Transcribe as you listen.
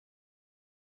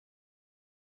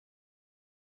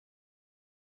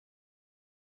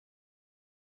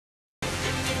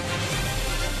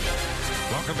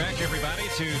everybody,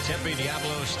 to Tempe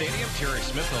Diablo Stadium. Terry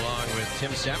Smith along with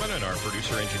Tim Salmon and our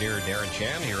producer-engineer Darren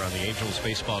Chan here on the Angels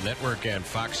Baseball Network and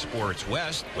Fox Sports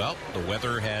West. Well, the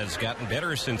weather has gotten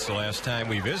better since the last time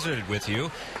we visited with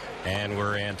you, and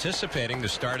we're anticipating the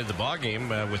start of the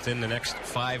ballgame within the next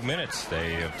 5 minutes.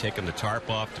 They have taken the tarp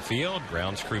off the field.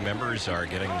 Grounds crew members are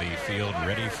getting the field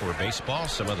ready for baseball.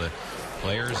 Some of the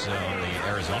players on the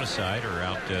Arizona side are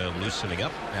out loosening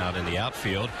up out in the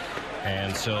outfield.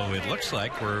 And so it looks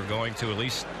like we're going to at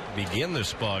least begin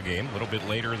this ball game a little bit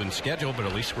later than scheduled, but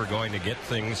at least we're going to get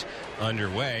things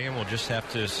underway, and we'll just have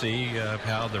to see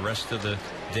how the rest of the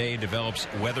day develops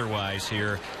weather-wise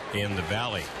here in the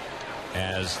Valley.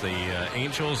 As the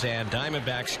Angels and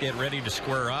Diamondbacks get ready to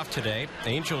square off today.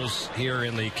 Angels here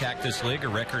in the Cactus League, a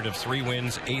record of 3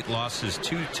 wins, 8 losses,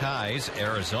 2 ties.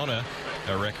 Arizona,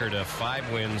 a record of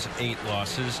 5 wins, 8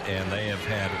 losses, and they have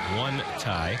had 1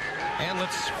 tie. And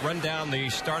let's run down the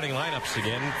starting lineups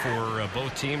again for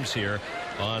both teams here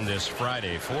on this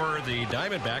Friday. For the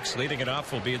Diamondbacks, leading it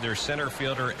off will be their center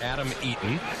fielder, Adam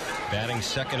Eaton. Batting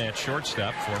second at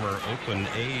shortstop, former Oakland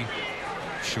A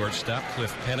shortstop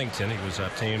Cliff Pennington. He was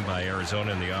obtained by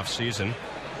Arizona in the offseason.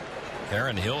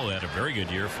 Aaron Hill had a very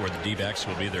good year for the D-backs,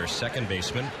 will be their second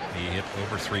baseman. He hit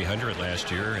over 300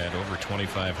 last year, had over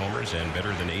 25 homers and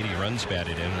better than 80 runs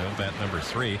batted in. Bat number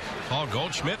 3. Paul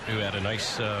Goldschmidt, who had a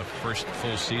nice first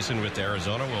full season with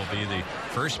Arizona, will be the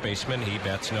first baseman. He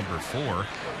bats number 4.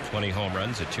 20 home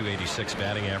runs, a .286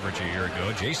 batting average a year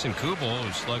ago. Jason Kubel,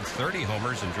 who slugged 30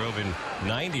 homers and drove in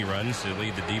 90 runs to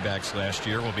lead the D-backs last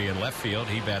year, will be in left field.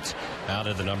 He bats out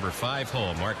of the number 5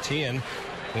 hole. Mark Teahan,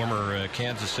 former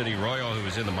Kansas City Royal, who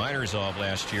was in the minors all of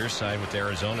last year, signed with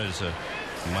Arizona as a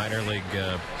minor league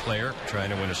player, trying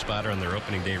to win a spot on their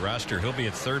opening day roster. He'll be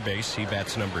at third base. He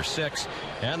bats number 6.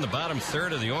 And the bottom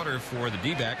third of the order for the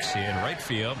D-backs in right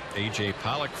field, A.J.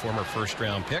 Pollock, former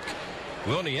first-round pick.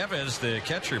 Will Nieves, the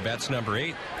catcher, bats number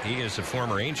 8. He is a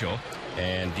former Angel.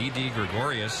 And D.D.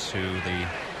 Gregorius, who the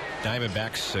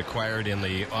Diamondbacks acquired in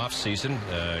the offseason,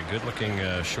 good-looking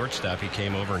shortstop. He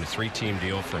came over in a 3-team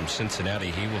deal from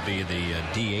Cincinnati. He will be the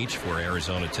DH for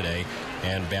Arizona today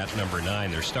and bat number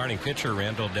 9. Their starting pitcher,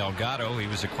 Randall Delgado, he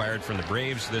was acquired from the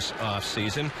Braves this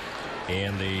offseason.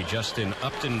 And the Justin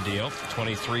Upton deal,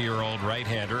 23-year-old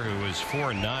right-hander who was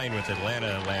 4-9 with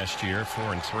Atlanta last year,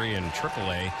 4-3 in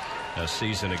AAA a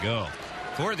season ago.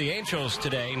 For the Angels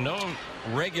today, no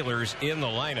regulars in the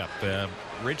lineup.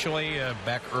 Originally,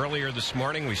 back earlier this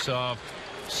morning, we saw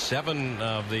 7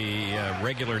 of the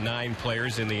regular 9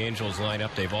 players in the Angels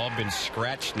lineup. They've all been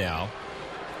scratched now.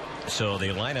 So the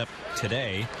lineup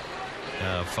today,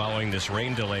 following this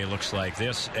rain delay, looks like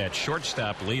this. At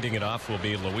shortstop, leading it off will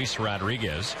be Luis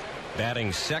Rodriguez.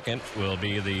 Batting second will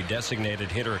be the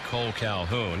designated hitter Cole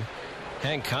Calhoun.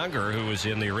 Hank Conger, who was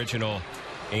in the original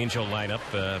Angel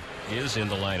lineup, is in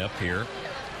the lineup here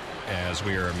as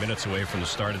we are minutes away from the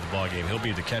start of the ballgame. He'll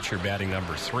be the catcher, batting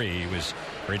number 3. He was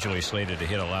originally slated to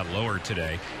hit a lot lower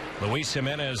today. Luis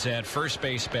Jimenez at first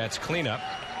base bats cleanup.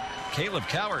 Caleb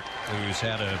Cowart, who's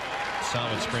had a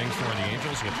solid spring for the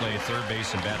Angels, will play third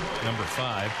base and bat number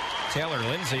 5. Taylor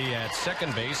Lindsay at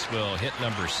second base will hit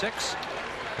number 6.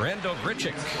 Brando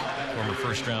Grichuk, former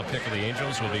first-round pick of the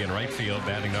Angels, will be in right field,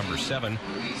 batting number 7.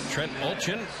 Trent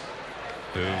Olchin,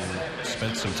 who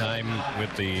spent some time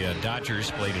with the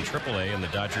Dodgers, played in AAA in the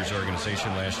Dodgers organization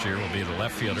last year, will be the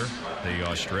left fielder. The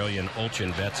Australian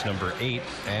Olchin bats number 8.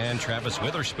 And Travis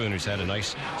Witherspoon, who's had a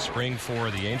nice spring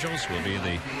for the Angels, will be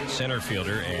the center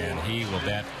fielder, and he will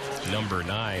bat number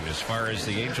 9. As far as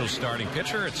the Angels starting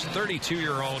pitcher, it's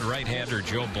 32-year-old right-hander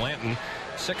Joe Blanton,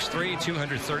 6'3",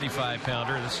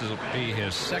 235-pounder. This will be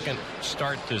his second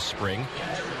start this spring.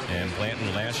 And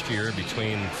Blanton last year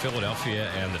between Philadelphia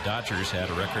and the Dodgers had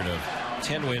a record of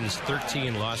 10 wins,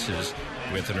 13 losses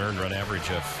with an earned run average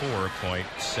of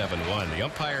 4.71. The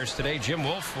umpires today, Jim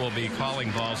Wolf will be calling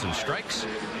balls and strikes.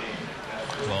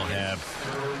 We'll have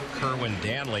Kerwin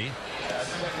Danley,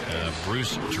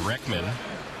 Bruce Dreckman,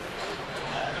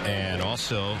 and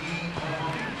also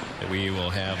we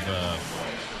will have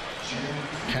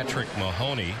Patrick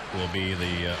Mahoney will be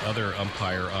the other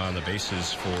umpire on the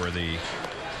bases for the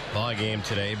ball game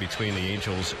today between the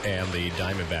Angels and the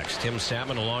Diamondbacks. Tim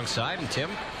Salmon alongside, and Tim,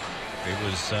 it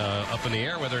was up in the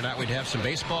air whether or not we'd have some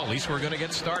baseball. At least we're going to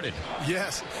get started.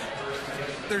 Yes.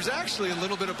 There's actually a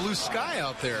little bit of blue sky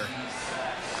out there.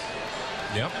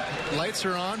 Yep. Lights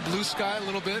are on, blue sky a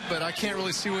little bit, but I can't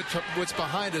really see what's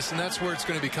behind us, and that's where it's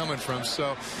going to be coming from.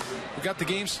 So we got the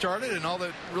game started, and all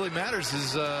that really matters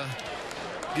is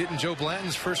getting Joe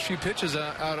Blanton's first few pitches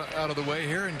out of the way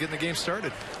here and getting the game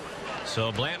started.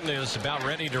 So Blanton is about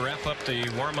ready to wrap up the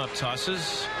warm-up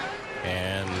tosses.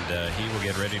 And he will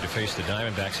get ready to face the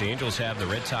Diamondbacks. The Angels have the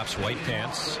red tops, white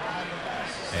pants.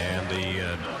 And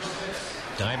the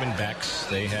Diamondbacks,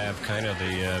 they have kind of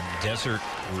the desert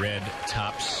red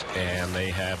tops, and they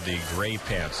have the gray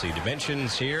pants. The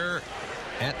dimensions here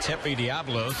at Tempe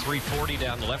Diablo, 340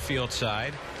 down the left field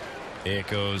side. It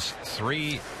goes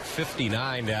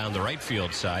 359 down the right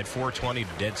field side, 420 to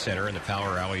dead center, and the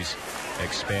power alleys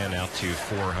expand out to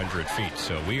 400 feet.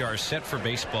 So we are set for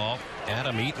baseball.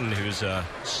 Adam Eaton, who's a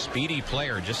speedy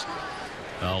player, just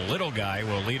a little guy,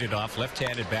 will lead it off.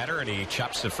 Left-handed batter, and he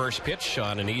chops the first pitch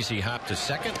on an easy hop to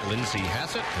second. Lindsey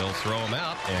has it. He'll throw him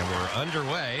out, and we're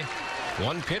underway.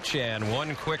 One pitch and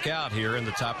one quick out here in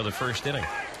the top of the first inning.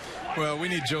 Well, we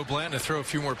need Joe Blanton to throw a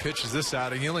few more pitches this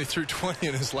outing. He only threw 20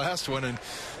 in his last one, and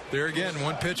there again,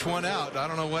 one pitch, one out. I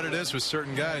don't know what it is with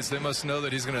certain guys. They must know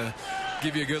that he's going to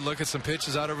give you a good look at some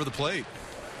pitches out over the plate.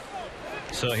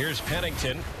 So here's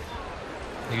Pennington.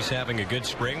 He's having a good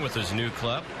spring with his new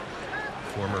club.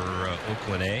 Former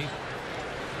Oakland A.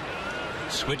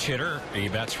 Switch hitter. He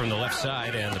bats from the left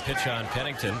side, and the pitch on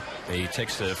Pennington. He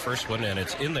takes the first one, and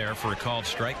it's in there for a called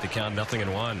strike. The count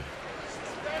 0-1.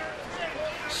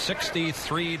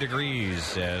 63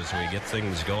 degrees as we get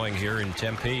things going here in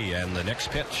Tempe, and the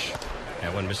next pitch,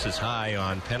 that one misses high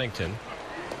on Pennington.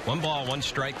 1 ball, 1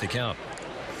 strike, the count.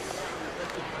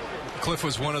 Cliff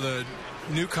was one of the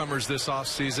newcomers this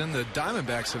offseason. The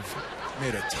Diamondbacks have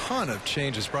made a ton of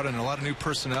changes, brought in a lot of new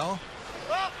personnel.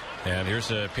 And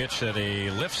here's a pitch that he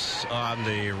lifts on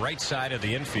the right side of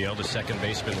the infield. The second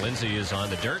baseman Lindsey is on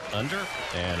the dirt under,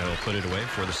 and he'll put it away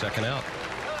for the second out.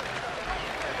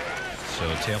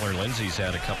 So Taylor Lindsey's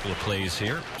had a couple of plays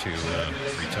here to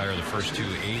retire the first 2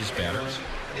 A's batters,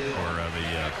 or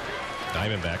the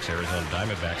Diamondbacks, Arizona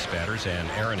Diamondbacks batters, and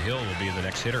Aaron Hill will be the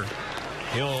next hitter.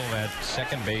 Hill at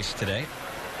second base today,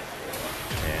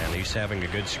 and he's having a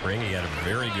good spring. He had a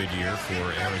very good year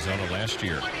for Arizona last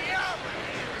year.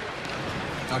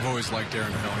 I've always liked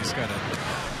Aaron Hill. He's got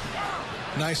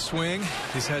a nice swing.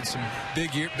 He's had some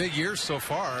big years so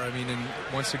far. I mean, and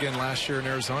once again, last year in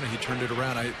Arizona, he turned it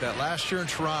around. That last year in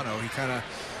Toronto, he kind of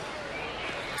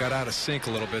got out of sync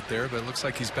a little bit there, but it looks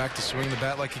like he's back to swing the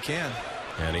bat like he can.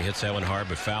 And he hits that one hard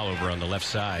but foul over on the left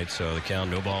side. So the count,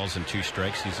 0 balls and 2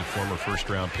 strikes. He's a former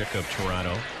first-round pick of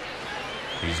Toronto.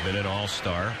 He's been an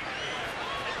all-star.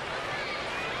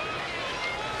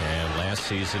 And last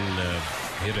season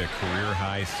hit a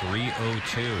career-high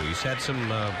 302. He's had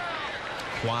some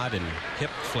quad and hip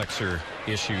flexor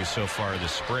issues so far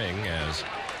this spring, as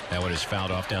that one is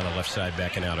fouled off down the left side,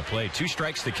 backing out of play. 2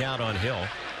 strikes to count on Hill.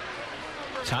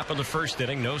 Top of the first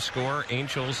inning, no score,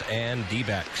 Angels and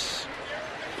D-backs.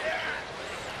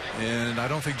 And I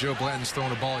don't think Joe Blanton's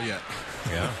thrown a ball yet.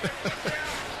 Yeah.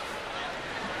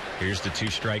 Here's the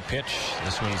 2-strike pitch.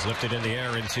 This one's lifted in the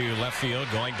air into left field.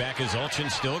 Going back is Olchin.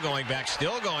 Still going back.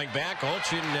 Still going back.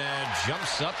 Olchin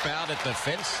jumps up out at the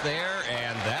fence there,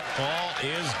 and that ball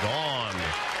is gone.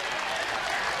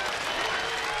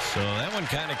 So that one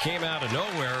kind of came out of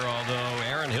nowhere, although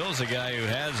Aaron Hill's a guy who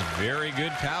has very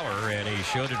good power, and he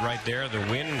showed it right there. The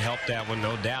wind helped that one,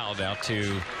 no doubt, out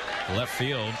to left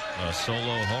field. A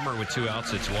solo homer with 2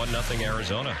 outs. It's 1-0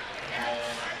 Arizona.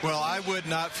 Well, I would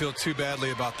not feel too badly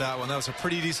about that one. That was a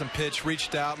pretty decent pitch.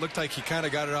 Reached out. Looked like he kind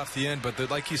of got it off the end. But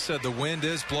like you said, the wind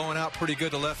is blowing out pretty good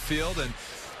to left field. And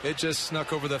it just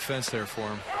snuck over the fence there for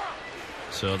him.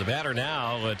 So the batter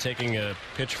now taking a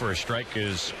pitch for a strike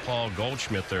is Paul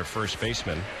Goldschmidt, their first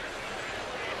baseman.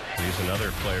 He's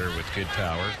another player with good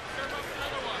power.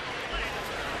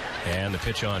 And the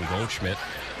pitch on Goldschmidt,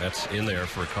 that's in there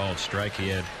for a called strike. He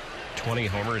had 20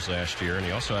 homers last year, and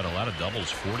he also had a lot of doubles,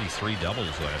 43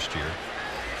 doubles last year.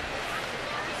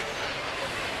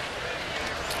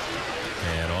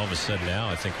 And all of a sudden now,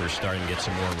 I think we're starting to get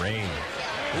some more rain.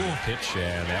 Ooh. Pitch,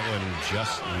 and that one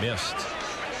just missed.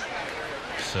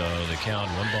 So the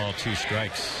count, 1 ball, 2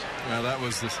 strikes. Now that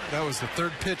was the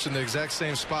 3rd pitch in the exact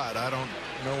same spot. I don't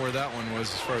know where that one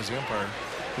was as far as the umpire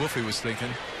Wolfie was thinking.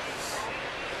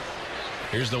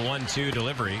 Here's the 1-2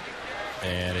 delivery.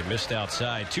 And it missed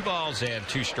outside. 2 balls and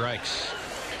 2 strikes.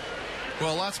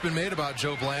 Well, a lot's been made about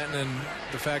Joe Blanton and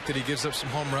the fact that he gives up some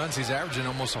home runs. He's averaging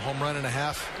almost a home run and a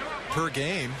half per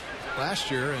game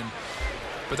last year.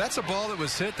 But that's a ball that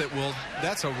was hit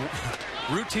that's a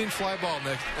routine fly ball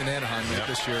in Anaheim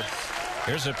this year.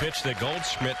 Here's a pitch that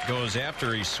Goldschmidt goes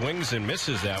after. He swings and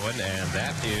misses that one, and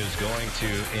that is going to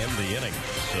end the inning.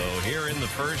 So here in the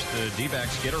first, the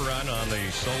D-backs get a run on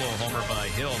the solo homer by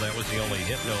Hill. That was the only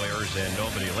hit, no errors, and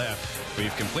nobody left.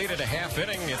 We've completed a half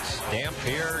inning. It's damp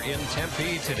here in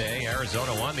Tempe today.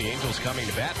 Arizona won. The Angels coming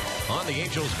to bat on the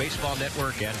Angels Baseball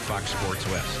Network and Fox Sports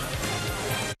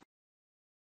West.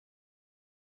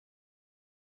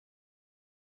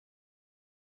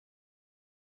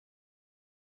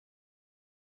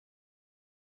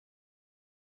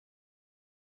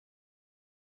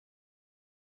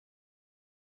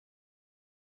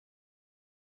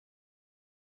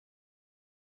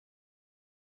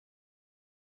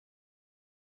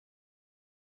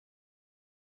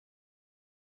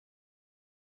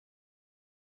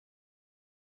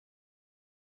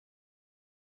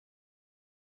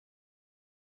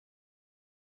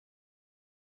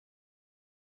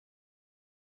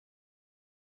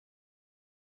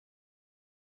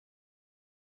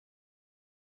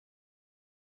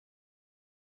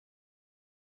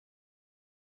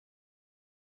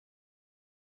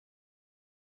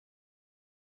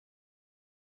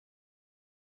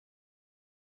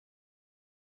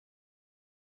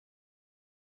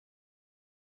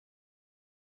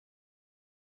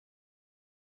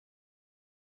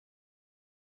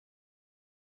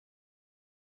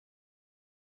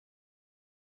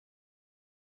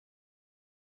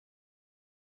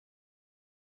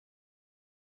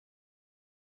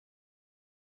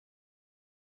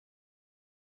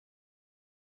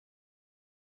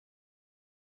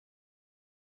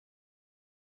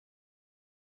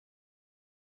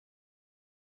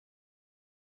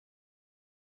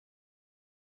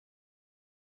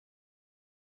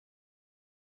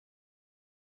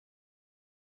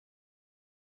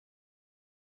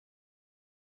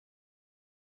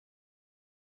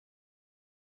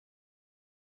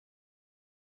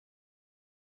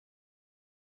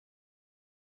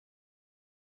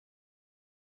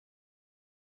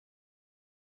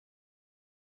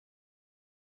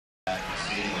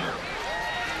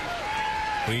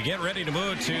 We get ready to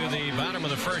move to the bottom of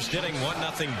the first inning.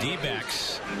 1-0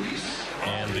 D-backs.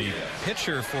 And the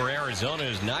pitcher for Arizona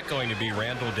is not going to be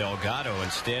Randall Delgado.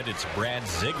 Instead, it's Brad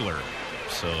Ziegler.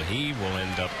 So he will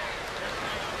end up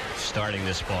starting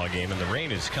this ball game. And the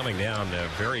rain is coming down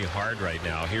very hard right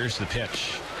now. Here's the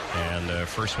pitch. And the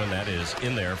first one that is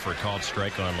in there for a called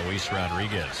strike on Luis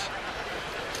Rodriguez.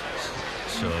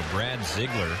 So Brad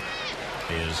Ziegler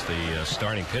is the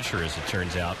starting pitcher, as it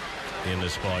turns out, in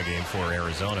this ball game for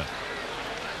Arizona.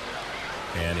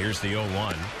 And here's the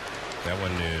 0-1. That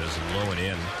one is low and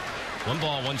in. 1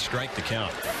 ball, 1 strike to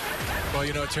count. Well,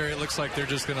 you know, Terry, it looks like they're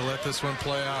just going to let this one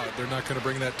play out. They're not going to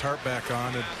bring that tarp back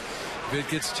on. And if it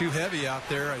gets too heavy out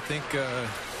there, I think that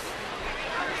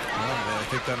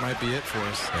might be it for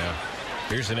us. Yeah.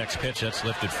 Here's the next pitch. That's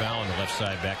lifted foul on the left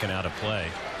side, backing out of play.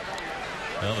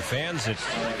 Well, the fans that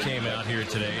came out here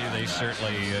today, they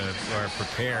certainly are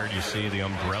prepared. You see the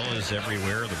umbrellas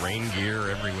everywhere, the rain gear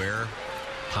everywhere,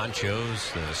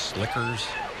 ponchos, the slickers.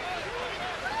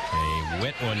 A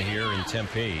wet one here in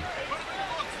Tempe.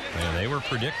 And they were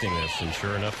predicting this, and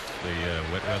sure enough, the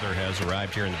wet weather has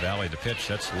arrived here in the valley. The pitch,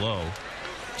 that's low.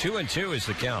 2-2 is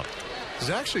the count.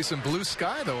 There's actually some blue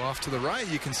sky, though, off to the right.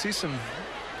 You can see some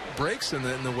breaks in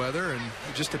the weather, and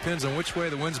it just depends on which way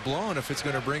the wind's blowing, if it's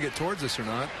going to bring it towards us or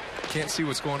not. Can't see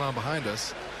what's going on behind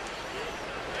us.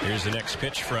 Here's the next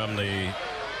pitch from the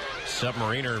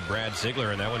Submariner, Brad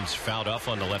Ziegler, and that one's fouled off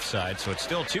on the left side, so it's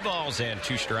still 2 balls and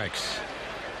 2 strikes.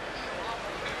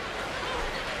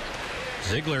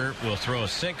 Ziegler will throw a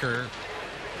sinker.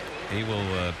 He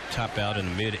will top out in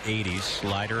the mid-80s,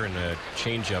 slider and a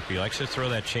changeup. He likes to throw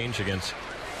that change against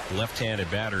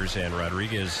left-handed batters, and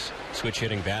Rodriguez switch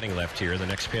hitting batting left here. The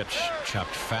next pitch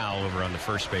chopped foul over on the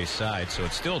first base side, so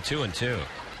it's still 2-2.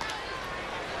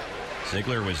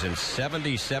 Ziegler was in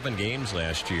 77 games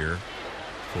last year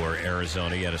for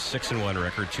Arizona. He had a 6-1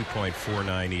 record,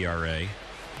 2.49 ERA.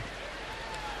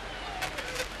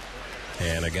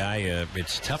 And a guy,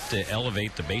 it's tough to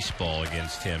elevate the baseball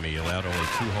against him. He allowed only 2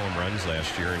 home runs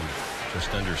last year in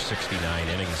just under 69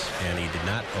 innings, and he did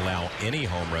not allow any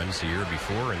home runs the year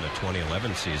before in the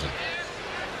 2011 season.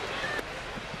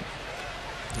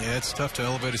 Yeah, it's tough to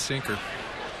elevate a sinker.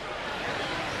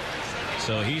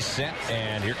 So he's set,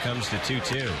 and here comes the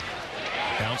 2-2.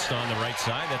 Bounced on the right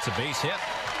side. That's a base hit.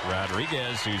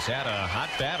 Rodriguez, who's had a hot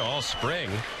bat all spring,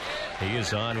 he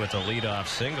is on with a leadoff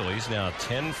single. He's now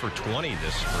 10 for 20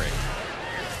 this spring.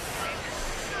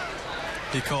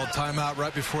 He called timeout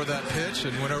right before that pitch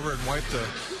and went over and wiped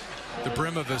the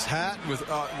brim of his hat,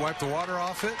 wiped the water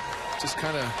off it, just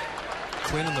kind of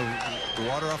cleaning the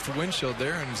water off the windshield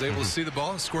there, and was able to see the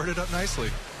ball and squared it up nicely.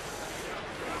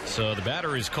 So the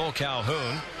batter is Cole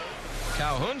Calhoun.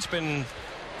 Calhoun's been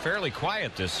fairly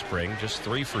quiet this spring, just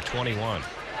 3 for 21.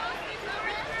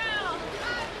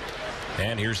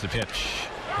 And here's the pitch.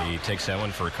 He takes that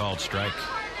one for a called strike.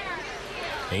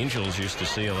 Angels used to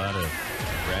see a lot of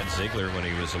Brad Ziegler when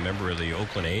he was a member of the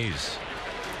Oakland A's.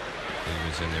 He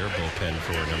was in their bullpen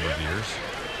for a number of years.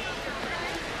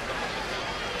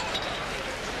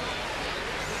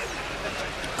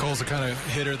 Cole's the kind of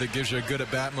hitter that gives you a good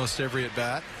at-bat most every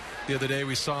at-bat. The other day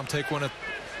we saw him take one up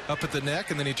at the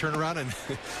neck, and then he turned around and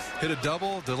hit a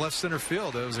double to left center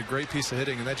field. That was a great piece of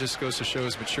hitting, and that just goes to show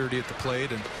his maturity at the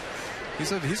plate. And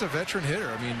he's a veteran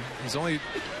hitter. I mean, I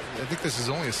think this is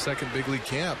only his 2nd big league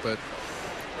camp, but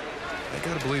I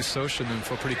got to believe Socha and them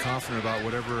feel pretty confident about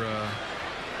whatever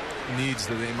needs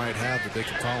that they might have that they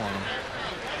can call on him.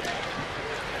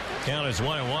 Count is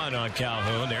 1-1 on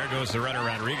Calhoun. There goes the runner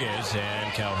Rodriguez,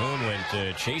 and Calhoun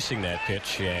went chasing that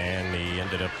pitch, and he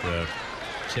ended up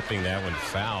tipping that one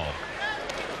foul.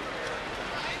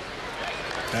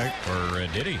 Or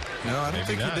did he? No, I don't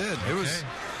think not. he did. Okay.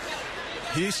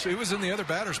 He was in the other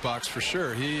batter's box for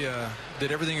sure. He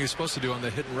did everything he was supposed to do on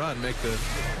the hit and run, make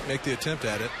the attempt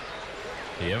at it.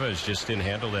 Evans just didn't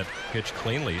handle that pitch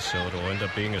cleanly, so it'll end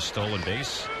up being a stolen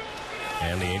base.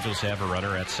 And the Angels have a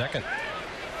runner at second.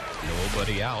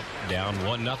 Nobody out. Down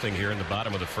 1-0 here in the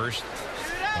bottom of the first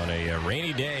on a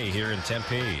rainy day here in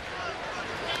Tempe.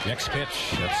 Next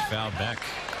pitch, that's fouled back.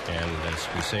 And as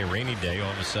we say, rainy day, all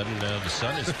of a sudden the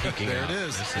sun is peeking there out. It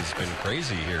is. This has been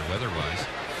crazy here weather-wise.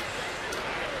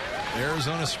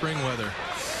 Arizona spring weather.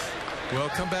 Well,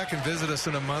 come back and visit us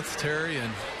in a month, Terry,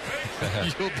 and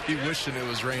you'll be wishing it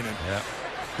was raining. Yeah.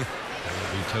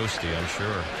 It'll be toasty, I'm sure.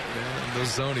 Yeah, those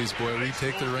zonies, boy, we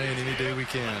take the rain any day we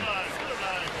can.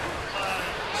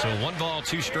 So 1 ball,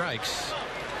 2 strikes.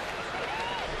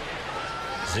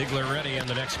 Ziegler ready, and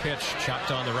the next pitch chopped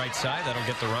on the right side. That'll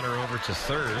get the runner over to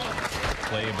third.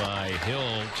 Play by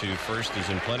Hill to first is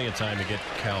in plenty of time to get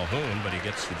Calhoun, but he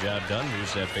gets the job done.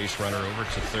 Moves that base runner over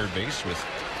to third base with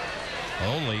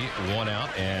only one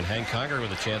out, and Hank Conger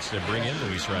with a chance to bring in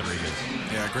Luis Rodriguez.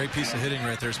 Yeah, great piece of hitting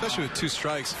right there, especially with 2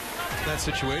 strikes. In that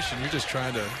situation, you're just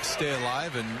trying to stay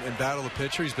alive and battle the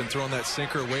pitcher. He's been throwing that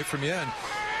sinker away from you, and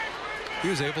he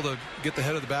was able to get the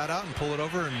head of the bat out and pull it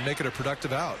over and make it a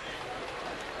productive out.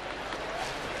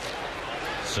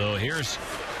 So here's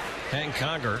Hank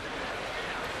Conger.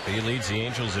 He leads the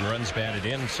Angels in runs batted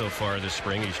in so far this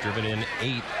spring. He's driven in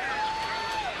 8.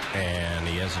 And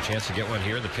he has a chance to get one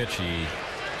here. The pitch, he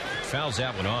fouls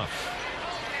that one off.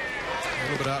 A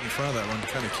little bit out in front of that one.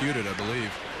 Kind of cued it, I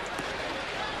believe.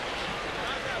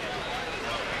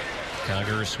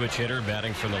 Conger, switch hitter,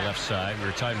 batting from the left side. We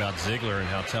were talking about Ziegler and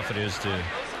how tough it is to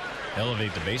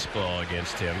elevate the baseball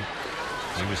against him.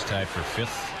 He was tied for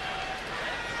 5th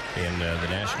in the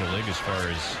National League as far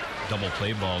as double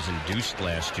play balls induced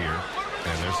last year.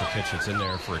 And there's the pitch that's in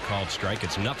there for a called strike.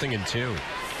 It's 0-2.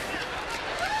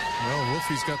 Well,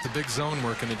 Wolfie's got the big zone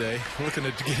working today. Looking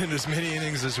to get in as many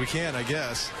innings as we can, I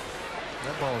guess.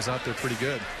 That ball was out there pretty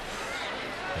good.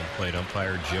 And plate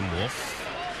umpire Jim Wolf.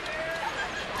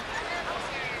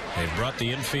 They've brought the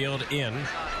infield in.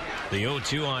 The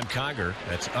 0-2 on Conger.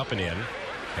 That's up and in.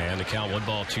 And the count 1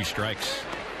 ball, 2 strikes.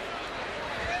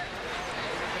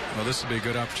 Well, this would be a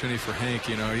good opportunity for Hank.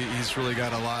 You know, he's really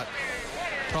got a lot.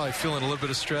 Probably feeling a little bit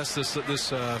of stress this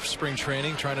spring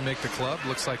training, trying to make the club.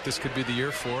 Looks like this could be the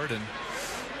year for it, and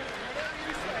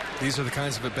these are the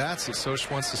kinds of at-bats that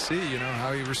Soch wants to see, you know,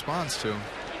 how he responds to.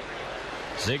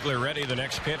 Ziegler ready. The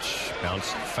next pitch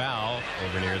bounced foul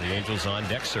over near the Angels on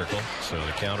deck circle, so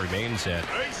the count remains at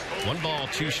 1 ball,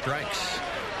 2 strikes.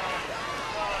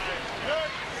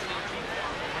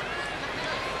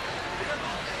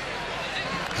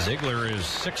 Ziegler is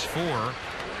 6'4",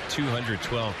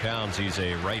 212 pounds. He's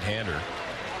a right-hander,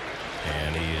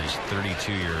 and he is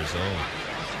 32 years old.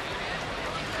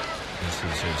 This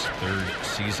is his 3rd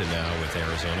season now with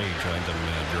Arizona. He joined them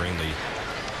during the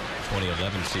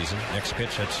 2011 season. Next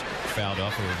pitch, that's fouled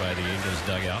off over by the Angels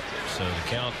dugout. So the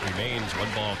count remains 1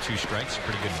 ball, 2 strikes.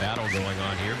 Pretty good battle going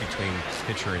on here between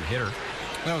pitcher and hitter.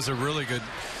 That was a really good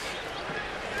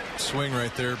swing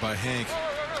right there by Hank.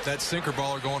 That sinker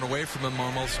baller going away from him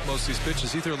on most of these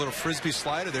pitches. He threw a little frisbee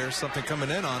slider there, something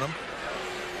coming in on him.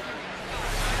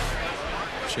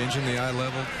 Changing the eye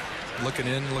level, looking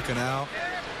in, looking out.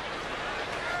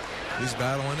 He's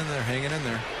battling in there, hanging in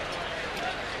there.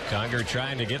 Conger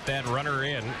trying to get that runner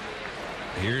in.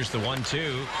 Here's the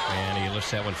 1-2, and he lifts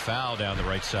that one foul down the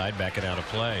right side, backing out of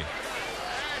play.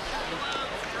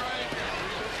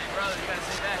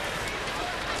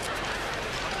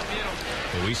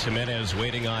 Luis Jimenez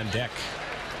waiting on deck.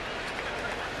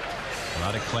 A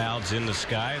lot of clouds in the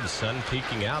sky. The sun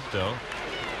peeking out, though.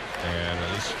 And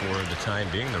at least for the time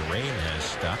being, the rain has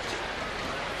stopped.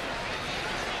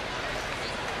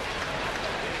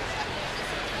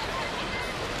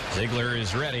 Ziegler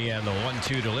is ready, and the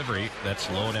 1-2 delivery. That's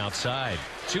low and outside.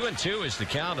 2-2 is the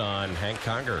count on Hank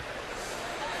Conger.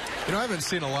 You know, I haven't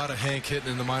seen a lot of Hank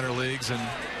hitting in the minor leagues, and,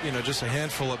 you know, just a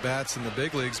handful of bats in the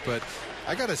big leagues, but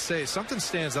I got to say, something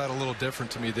stands out a little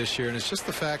different to me this year, and it's just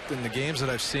the fact in the games that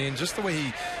I've seen, just the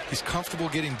way he's comfortable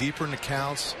getting deeper in the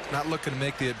counts, not looking to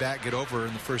make the at-bat get over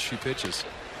in the first few pitches.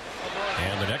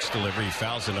 And the next delivery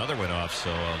fouls another one off,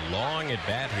 so a long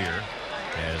at-bat here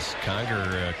as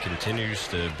Conger continues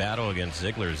to battle against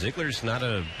Ziegler. Ziegler's not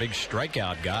a big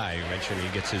strikeout guy. You mentioned he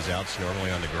gets his outs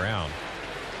normally on the ground.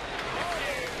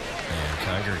 And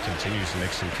Conger continues to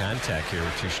make some contact here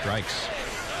with 2 strikes.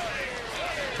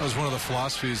 That was one of the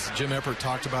philosophies Jim Eppert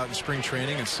talked about in spring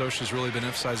training, and Soch has really been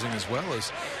emphasizing as well,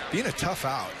 is being a tough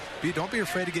out. Don't be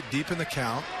afraid to get deep in the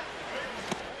count.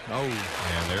 Oh.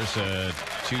 And there's a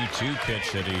 2-2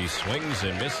 pitch that he swings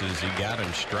and misses. He got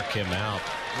him, struck him out.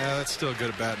 Yeah, that's still a good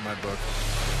at bat in my book.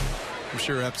 I'm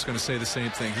sure Ep's going to say the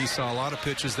same thing. He saw a lot of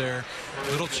pitches there.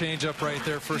 Little change up right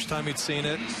there. First time he'd seen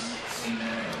it.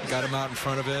 Got him out in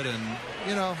front of it, and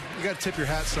you know, you got to tip your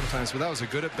hat sometimes, but that was a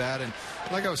good at bat. And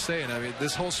like I was saying, I mean,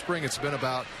 this whole spring it's been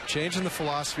about changing the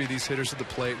philosophy of these hitters at the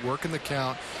plate, working the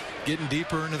count, getting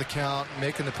deeper into the count,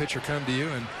 making the pitcher come to you,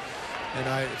 and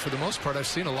for the most part, I've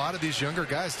seen a lot of these younger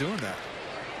guys doing that.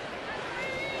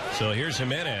 So here's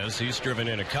Jimenez. He's driven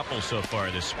in a couple so far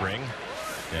this spring,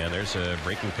 and there's a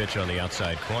breaking pitch on the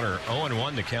outside corner.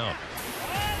 0-1 to count.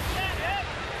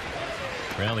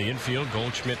 Around the infield,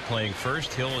 Goldschmidt playing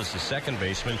first. Hill is the second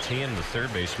baseman. Tien the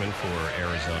third baseman for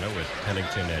Arizona, with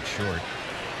Pennington at short.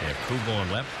 They have Kubo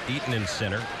in left, Eaton in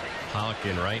center, Pollock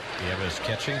in right. Nieves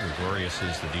catching. Gregorius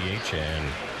is the DH, and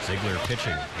Ziegler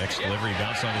pitching. Next delivery,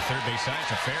 bounce on the third base side.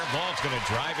 It's a fair ball. It's going to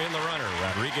drive in the runner.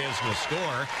 Rodriguez will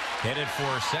score. Headed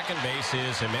for second base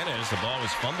is Jimenez. The ball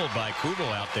was fumbled by Kubel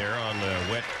out there on the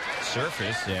wet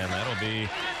surface, and that'll be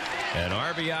an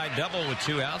RBI double with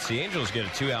 2 outs. The Angels get a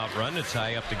 2-out run to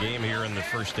tie up the game here in the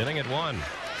first inning at 1.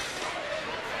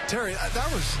 Terry,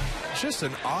 that was just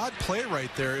an odd play right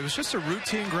there. It was just a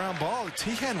routine ground ball.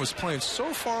 Tehan was playing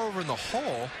so far over in the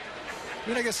hole. I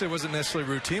mean, I guess it wasn't necessarily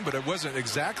routine, but it wasn't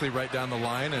exactly right down the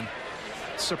line. And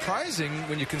surprising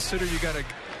when you consider you got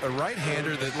a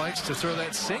right-hander that likes to throw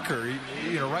that sinker.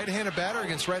 You know, right-handed batter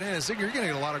against right-handed sinker, you're going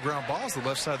to get a lot of ground balls the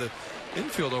left side of the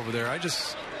infield over there. I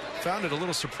just found it a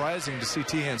little surprising to see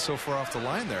Tehan so far off the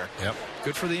line there. Yep.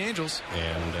 Good for the Angels.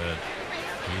 And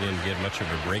he didn't get much of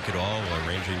a break at all while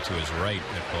ranging to his right.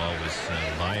 That ball was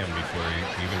by him before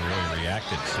he even really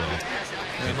reacted. So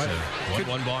it's a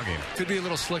 1-1 ball game. Could be a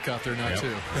little slick out there now,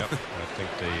 too. Yep. I think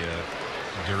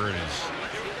the dirt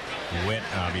is wet,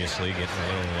 obviously, getting a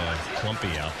little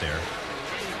clumpy out there.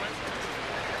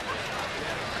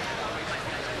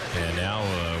 And now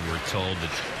we're told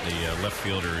that the left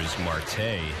fielder is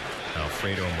Marte,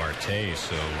 Alfredo Marte.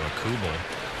 So Kubel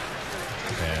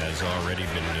has already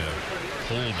been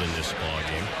pulled in this ball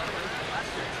game.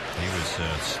 He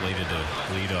was slated to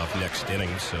lead off next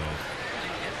inning, so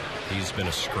he's been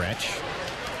a scratch.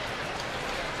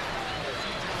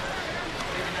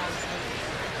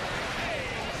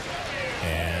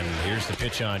 And here's the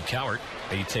pitch on Cowart.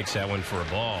 He takes that one for a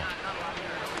ball.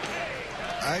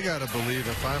 I got to believe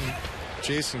if I'm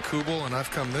Jason Kubel and I've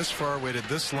come this far, waited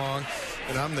this long,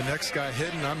 and I'm the next guy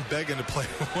hitting, I'm begging to play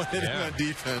one in that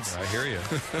defense. I hear you.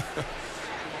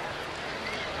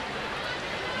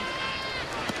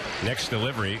 Next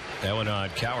delivery, that one on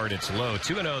Cowart. It's low.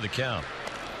 2-0 the count.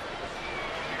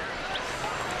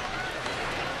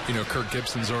 You know, Kirk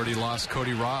Gibson's already lost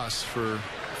Cody Ross for a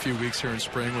few weeks here in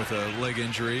spring with a leg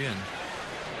injury, and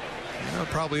you know, it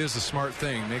probably is a smart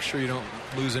thing. Make sure you don't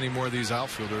lose any more of these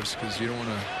outfielders because you don't want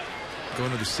to go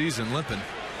into the season limping.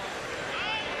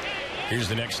 Here's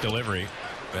the next delivery.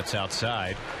 That's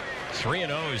outside.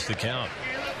 3-0 is the count.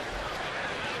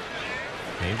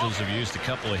 Angels have used a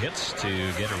couple of hits to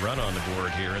get a run on the board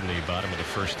here in the bottom of the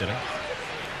first inning.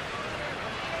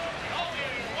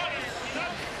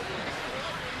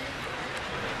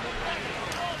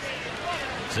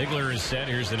 Ziegler is set.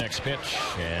 Here's the next pitch,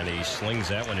 and he slings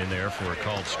that one in there for a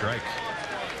called strike.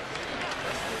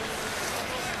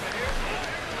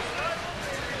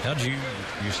 How'd you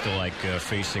used to like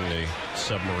facing the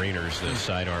submariners, the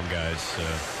sidearm guys?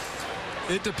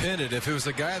 It depended. If it was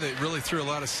a guy that really threw a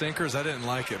lot of sinkers, I didn't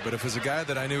like it. But if it was a guy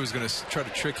that I knew was going to try to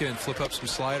trick you and flip up some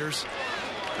sliders,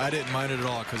 I didn't mind it at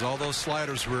all because all those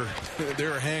sliders were they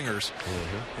were hangers,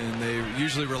 and they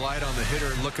usually relied on the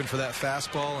hitter looking for that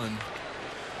fastball and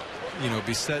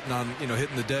be setting on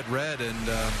hitting the dead red, and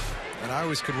I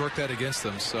always could work that against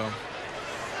them. So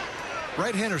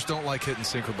right-handers don't like hitting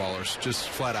sinker ballers, just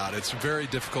flat out. It's very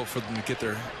difficult for them to get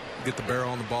the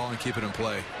barrel on the ball and keep it in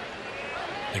play.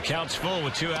 The count's full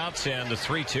with 2 outs and the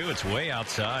 3-2. It's way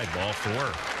outside, ball 4.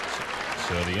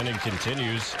 So the inning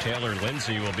continues. Taylor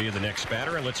Lindsay will be the next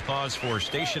batter. And let's pause for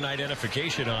station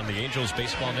identification on the Angels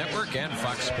Baseball Network and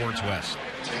Fox Sports West.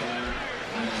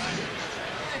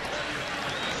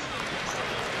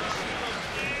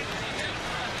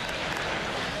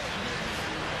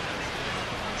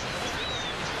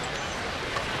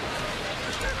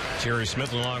 Terry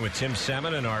Smith along with Tim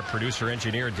Salmon and our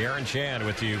producer-engineer Darren Chan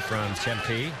with you from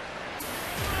Tempe.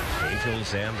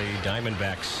 Angels and the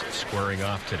Diamondbacks squaring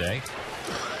off today.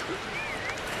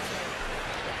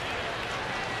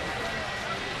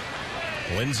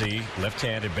 Lindsay,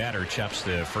 left-handed batter, chops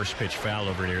the first pitch foul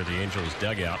over near the Angels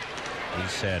dugout.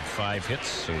 He's had 5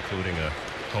 hits, including a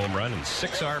home run and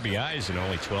 6 RBIs in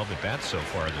only 12 at-bats so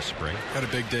far this spring. Had a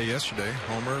big day yesterday.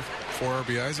 Homer, 4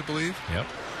 RBIs, I believe. Yep.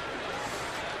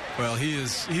 Well,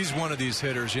 he's one of these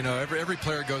hitters. Every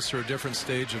player goes through a different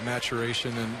stage of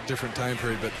maturation and different time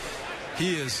period, but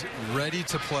he is ready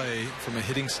to play from a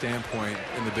hitting standpoint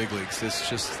in the big leagues. It's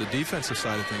just the defensive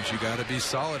side of things. You got to be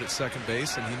solid at second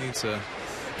base, and he needs a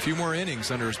few more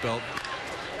innings under his belt.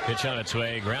 Pitch on its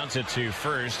way, grounds it to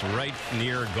first, right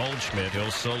near Goldschmidt. He'll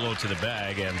solo to the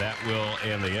bag, and that will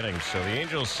end the inning. So the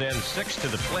Angels send 6 to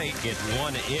the plate, get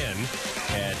 1 in,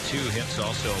 had 2 hits,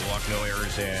 also walk, no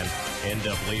errors, and end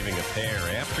up leaving a pair.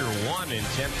 After 1 in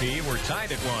Tempe, we're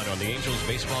tied at 1 on the Angels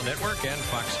Baseball Network and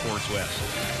Fox Sports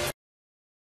West.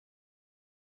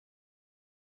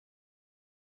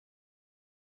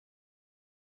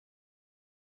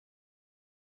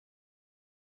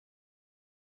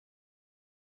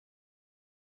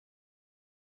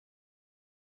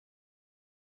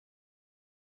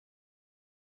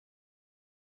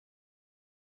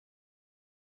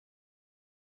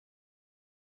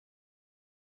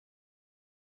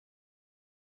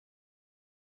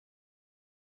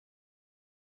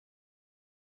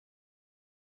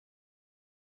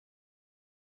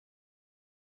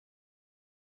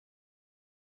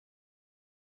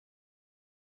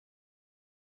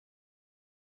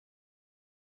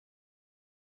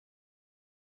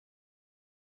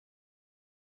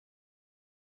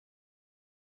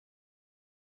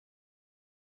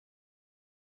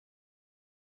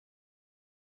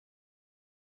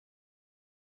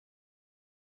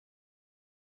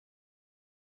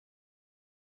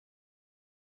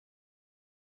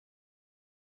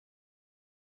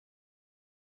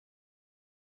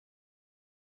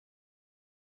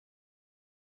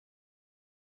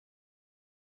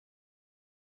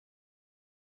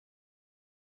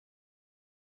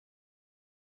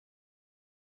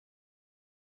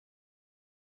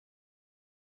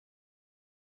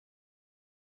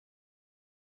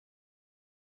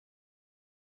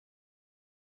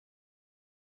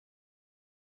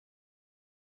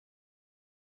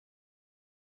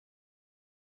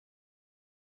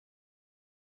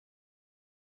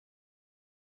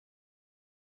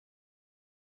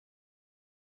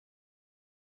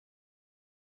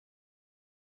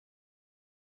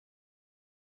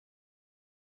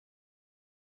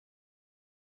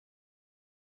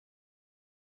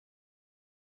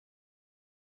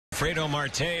 Alfredo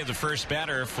Marte, the first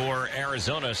batter for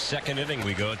Arizona. Second inning,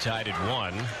 we go tied at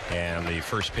 1. And the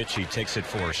first pitch, he takes it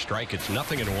for a strike. It's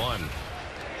 0-1.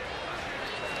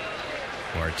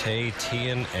 Marte,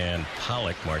 Tian, and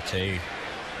Pollock. Marte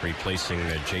replacing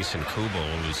Jason Kubel,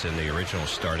 who was in the original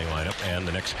starting lineup. And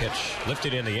the next pitch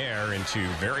lifted in the air into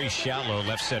very shallow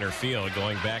left center field.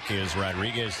 Going back is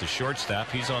Rodriguez, the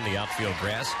shortstop. He's on the outfield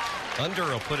grass. Under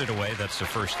will put it away. That's the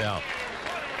first out.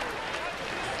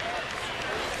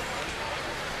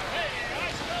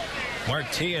 Mark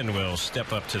Tian will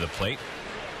step up to the plate.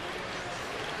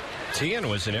 Tian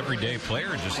was an everyday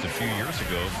player just a few years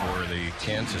ago for the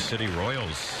Kansas City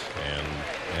Royals. And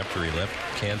after he left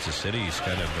Kansas City, he's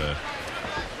kind of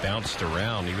bounced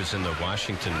around. He was in the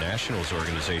Washington Nationals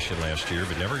organization last year,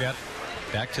 but never got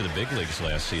back to the big leagues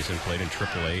last season. Played in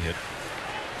AAA, hit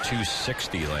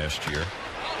 .260 last year.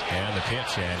 And the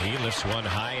pitch, and he lifts one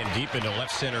high and deep into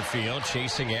left center field,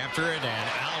 chasing after it, and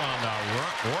out on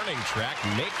the warning track,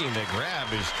 making the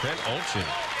grab is Trent Olchen.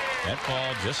 That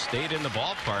ball just stayed in the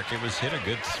ballpark. It was hit a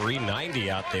good .390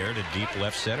 out there to deep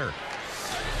left center.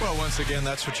 Well, once again,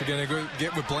 that's what you're going to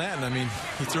get with Blanton. I mean,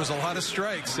 he throws a lot of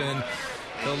strikes, and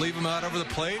they'll leave him out over the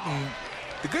plate. And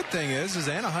the good thing is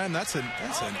Anaheim, that's an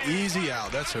easy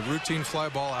out. That's a routine fly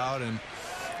ball out, and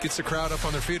gets the crowd up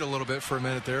on their feet a little bit for a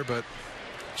minute there, but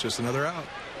just another out.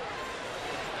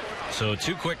 So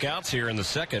 2 quick outs here in the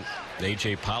second.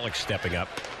 A.J. Pollock stepping up.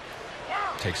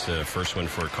 Takes the first one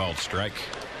for a called strike.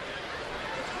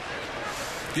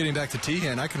 Getting back to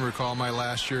Tehan, I can recall my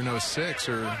last year in 06,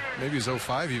 or maybe it was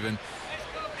 05 even.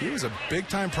 He was a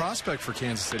big-time prospect for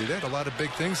Kansas City. They had a lot of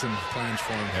big things in plans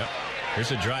for him. Yep.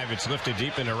 Here's a drive. It's lifted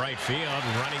deep into right field.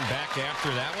 Running back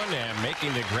after that one and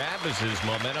making the grab as his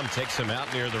momentum takes him out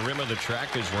near the rim of the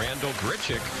track is Randall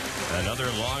Grichuk.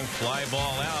 Another long fly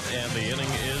ball out, and the inning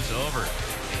is over.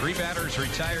 3 batters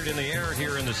retired in the air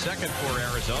here in the second for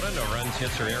Arizona. No runs,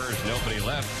 hits, or errors. Nobody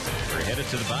left. We're headed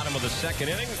to the bottom of the second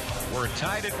inning. We're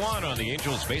tied at 1 on the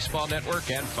Angels Baseball Network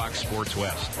and Fox Sports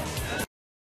West.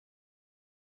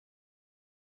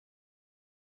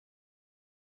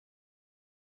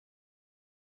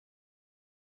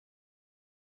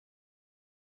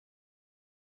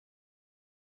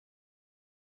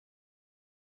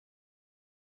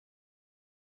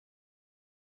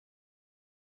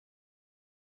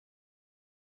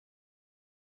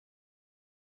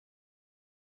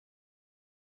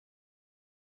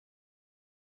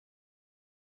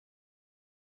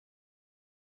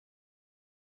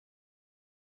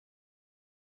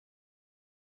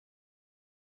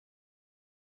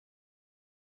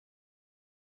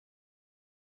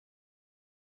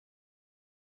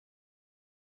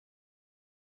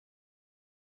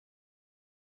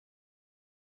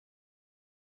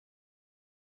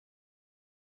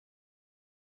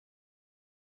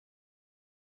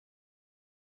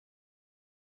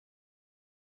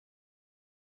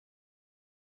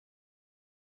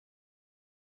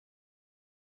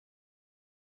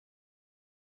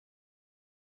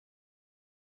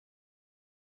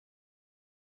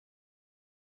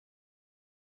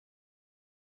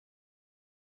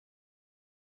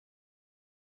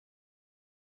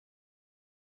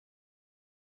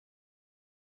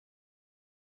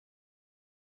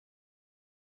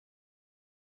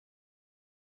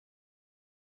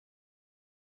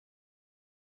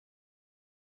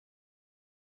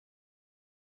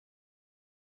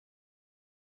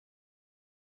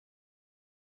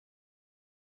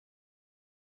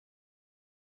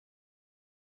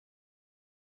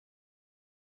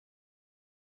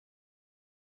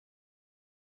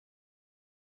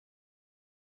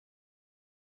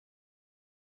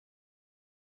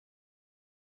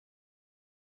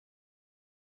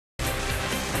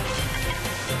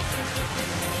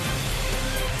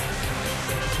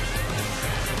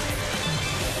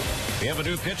 We have a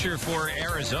new pitcher for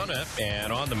Arizona,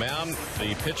 and on the mound,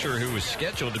 the pitcher who was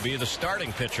scheduled to be the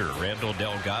starting pitcher, Randall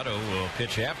Delgado, will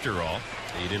pitch after all.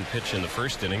 He didn't pitch in the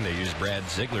first inning. They used Brad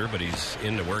Ziegler, but he's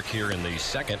in to work here in the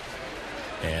second.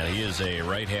 And he is a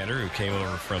right-hander who came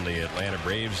over from the Atlanta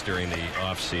Braves during the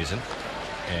offseason.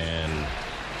 And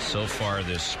so far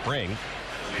this spring,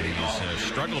 he's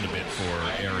struggled a bit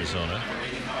for Arizona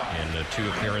in the 2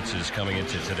 appearances coming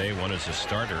into today, one as a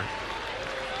starter.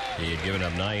 He had given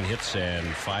up 9 hits and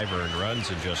 5 earned runs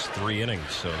in just 3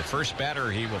 innings. So the first batter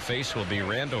he will face will be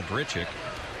Randall Grichuk,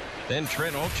 then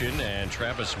Trent Olchen and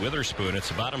Travis Witherspoon. It's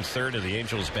the bottom third of the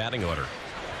Angels batting order.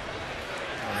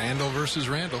 Randall versus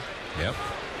Randall. Yep.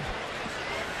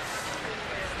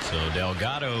 So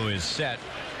Delgado is set.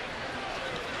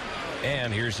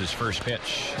 And here's his first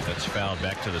pitch. That's fouled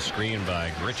back to the screen by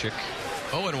Grichuk.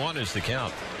 0-1 is the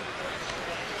count.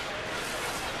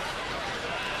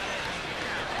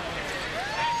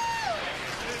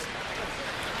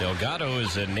 Delgado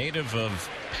is a native of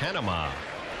Panama.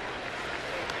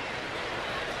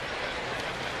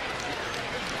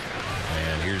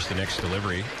 And here's the next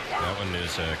delivery. That one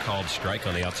is a called strike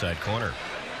on the outside corner.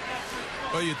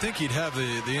 Well, you'd think he'd have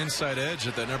the inside edge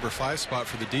at that number 5 spot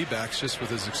for the D-backs just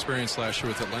with his experience last year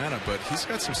with Atlanta, but he's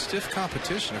got some stiff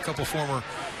competition. A couple former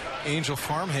Angel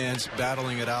farmhands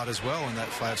battling it out as well in that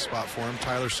 5 spot for him.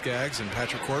 Tyler Skaggs and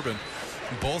Patrick Corbin,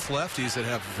 both lefties that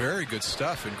have very good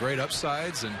stuff and great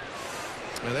upsides, and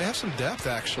they have some depth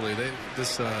actually.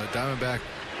 This Diamondback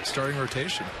starting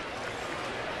rotation.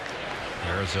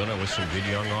 Arizona with some good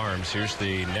young arms. Here's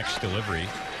the next delivery.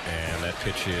 And that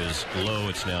pitch is low.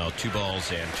 It's now 2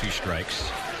 balls and 2 strikes.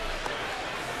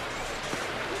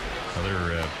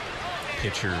 Another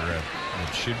pitcher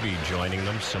that should be joining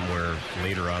them somewhere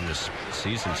later on this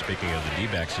season, speaking of the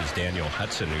D-backs, is Daniel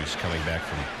Hudson, who's coming back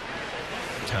from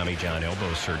Tommy John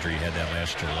elbow surgery. He had that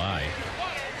last July.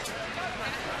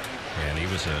 And he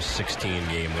was a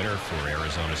 16-game winner for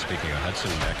Arizona, speaking of Hudson,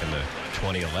 back in the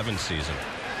 2011 season.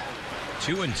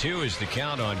 2-2 is the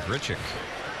count on Grichuk.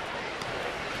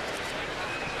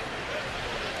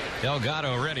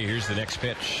 Delgado ready. Here's the next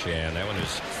pitch, and that one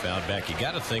is fouled back. You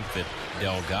got to think that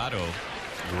Delgado,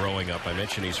 growing up, I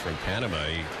mentioned he's from Panama,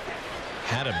 he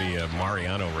had to be a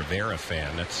Mariano Rivera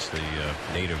fan. That's the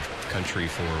native country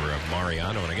for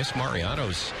Mariano, and I guess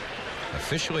Mariano's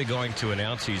officially going to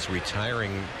announce he's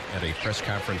retiring at a press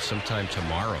conference sometime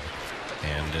tomorrow,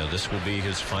 and this will be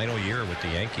his final year with the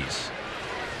Yankees.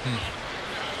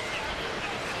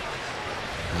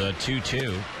 The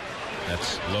 2-2.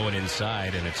 That's low and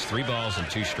inside, and it's 3 balls and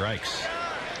 2 strikes.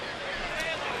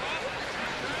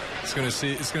 It's going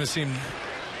to seem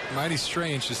mighty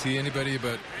strange to see anybody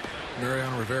but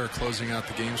Mariano Rivera closing out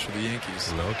the games for the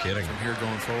Yankees. No kidding. From here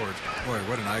going forward. Boy,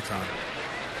 what an icon.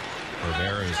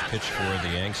 Rivera has pitched for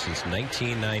the Yanks since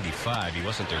 1995. He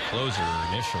wasn't their closer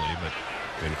initially, but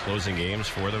been closing games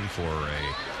for them for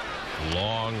a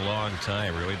long, long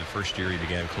time. Really, the first year he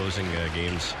began closing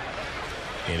games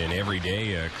in an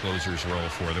everyday closer's role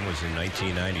for them was in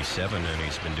 1997, and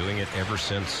he's been doing it ever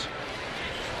since.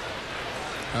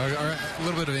 All right, a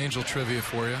little bit of Angel trivia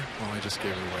for you. Well, I just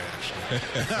gave it away,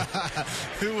 actually.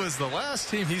 Who was the last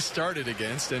team he started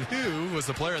against, and who was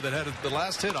the player that had the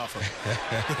last hit off him?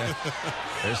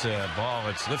 There's a ball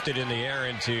that's lifted in the air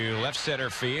into left center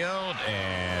field,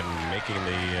 and making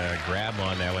the grab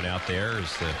on that one out there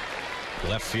is the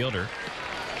left fielder.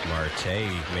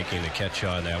 Marte making the catch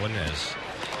on that one as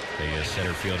the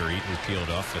center fielder Eaton peeled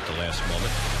off at the last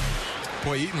moment.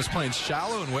 Boy, Eaton was playing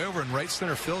shallow and way over in right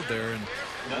center field there, and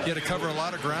he had to cover a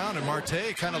lot of ground, and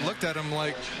Marte kind of looked at him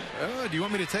like, oh, do you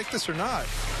want me to take this or not?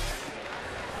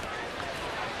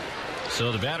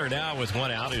 So the batter now with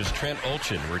 1 out is Trent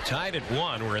Olchin. We're tied at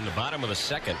 1. We're in the bottom of the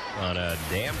 2nd on a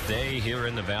damp day here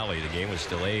in the Valley. The game was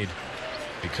delayed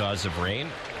because of rain.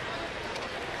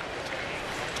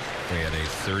 We had a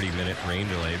 30-minute rain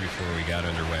delay before we got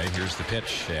underway. Here's the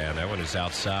pitch, and that one is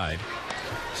outside.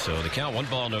 So the count, 1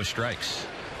 ball, no strikes.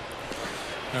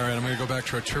 All right, I'm going to go back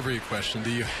to our trivia question.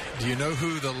 Do you know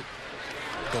who the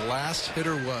last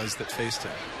hitter was that faced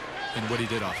him and what he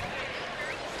did off him?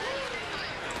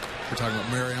 We're talking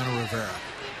about Mariano Rivera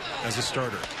as a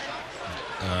starter.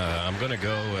 I'm going to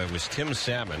go, it was Tim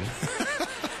Salmon.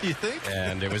 You think?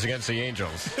 And it was against the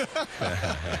Angels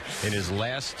in his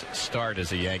last start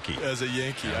as a Yankee. As a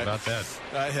Yankee. How about that?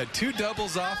 I had 2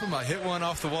 doubles off him. I hit one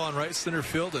off the wall in right center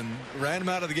field and ran him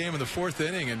out of the game in the 4th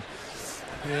inning. And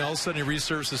all of a sudden he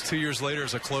resurfaces 2 years later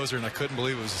as a closer, and I couldn't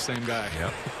believe it was the same guy.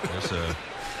 Yep. There's a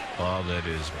ball that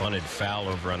is bunted foul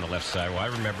over on the left side. Well, I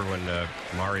remember when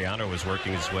Mariano was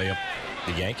working his way up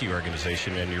the Yankee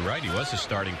organization, and you're right, he was a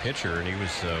starting pitcher, and he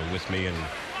was with me in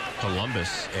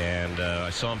Columbus, and I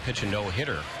saw him pitch a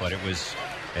no-hitter, but it was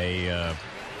a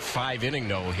 5-inning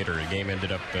no-hitter. The game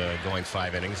ended up going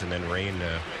 5 innings, and then rain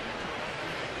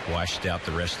washed out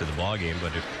the rest of the ball game,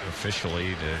 but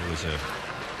officially it was a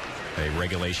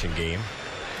regulation game.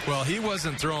 Well, he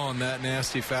wasn't throwing that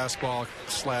nasty fastball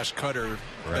 / cutter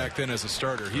back then as a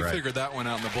starter. He figured that one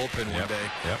out in the bullpen one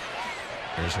day. Yep.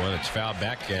 There's one that's fouled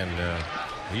back, and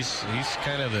he's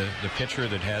kind of the pitcher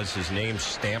that has his name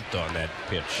stamped on that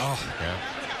pitch. Oh,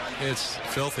 yeah. It's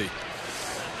filthy.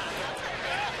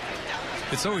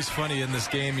 It's always funny in this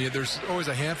game. There's always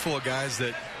a handful of guys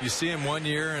that you see them 1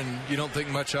 year and you don't think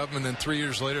much of them, and then 3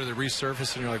 years later they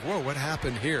resurface and you're like, whoa, what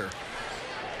happened here?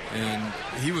 And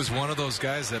he was one of those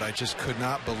guys that I just could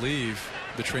not believe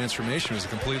the transformation. Was a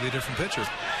completely different pitcher.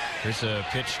 Here's a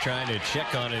pitch trying to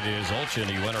check on it is Olchin.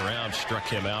 He went around, struck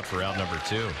him out for out number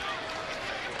 2.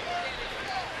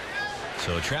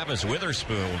 So Travis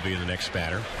Witherspoon will be the next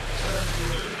batter.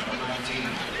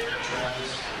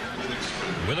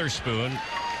 Witherspoon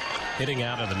hitting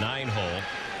out of the 9-hole.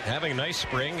 Having a nice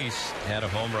spring. He's had a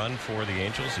home run for the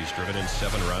Angels. He's driven in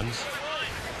 7 runs.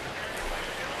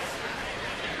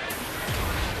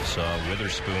 Saw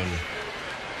Witherspoon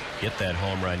get that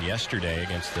home run yesterday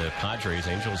against the Padres.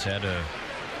 Angels had a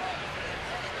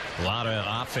lot of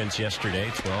offense yesterday.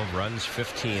 12 runs,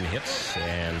 15 hits,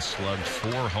 and slugged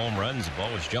 4 home runs. The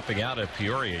ball was jumping out of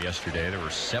Peoria yesterday. There were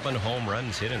 7 home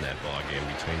runs hit in that ball game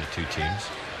between the two teams.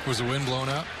 Was the wind blown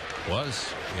out?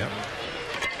 Was, yep.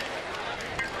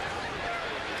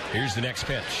 Here's the next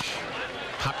pitch.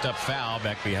 Popped up foul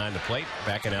back behind the plate.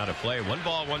 Backing out of play. 1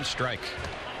 ball, 1 strike.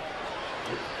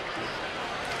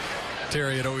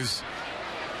 Terry, it always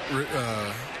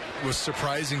was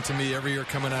surprising to me every year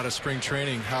coming out of spring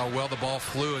training how well the ball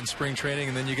flew in spring training,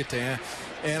 and then you get to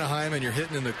Anaheim and you're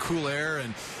hitting in the cool air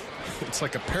and it's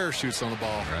like a parachute on the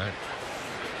ball. Right.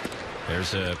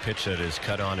 There's a pitch that is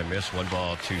cut on and missed. 1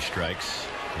 ball, 2 strikes.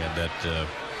 You had that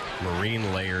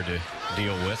marine layer to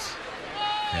deal with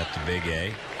at the Big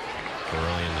A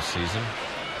early in the season.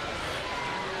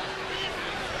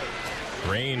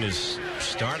 Rain is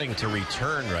starting to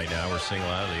return right now. We're seeing a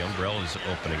lot of the umbrellas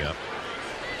opening up.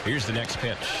 Here's the next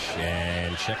pitch,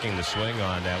 and checking the swing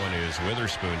on that one is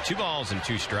Witherspoon. 2 balls and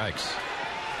 2 strikes.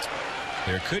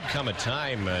 There could come a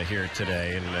time here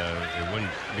today, and it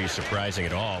wouldn't be surprising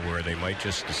at all, where they might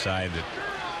just decide that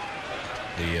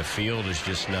the field is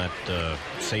just not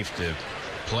safe to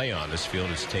play on. This field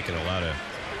has taken a lot of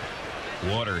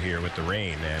water here with the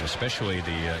rain, and especially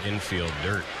the infield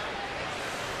dirt.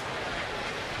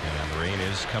 And the rain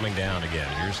is coming down again.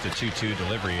 Here's the 2-2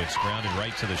 delivery. It's grounded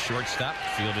right to the shortstop.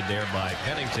 Fielded there by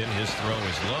Pennington. His throw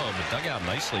is low, but dug out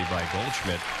nicely by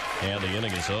Goldschmidt. And the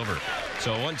inning is over.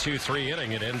 So 1-2-3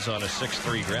 inning. It ends on a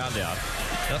 6-3 ground out.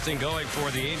 Nothing going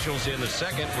for the Angels in the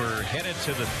second. We're headed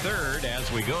to the third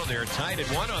as we go there. Tied at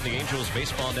 1 on the Angels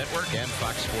Baseball Network and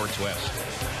Fox Sports West.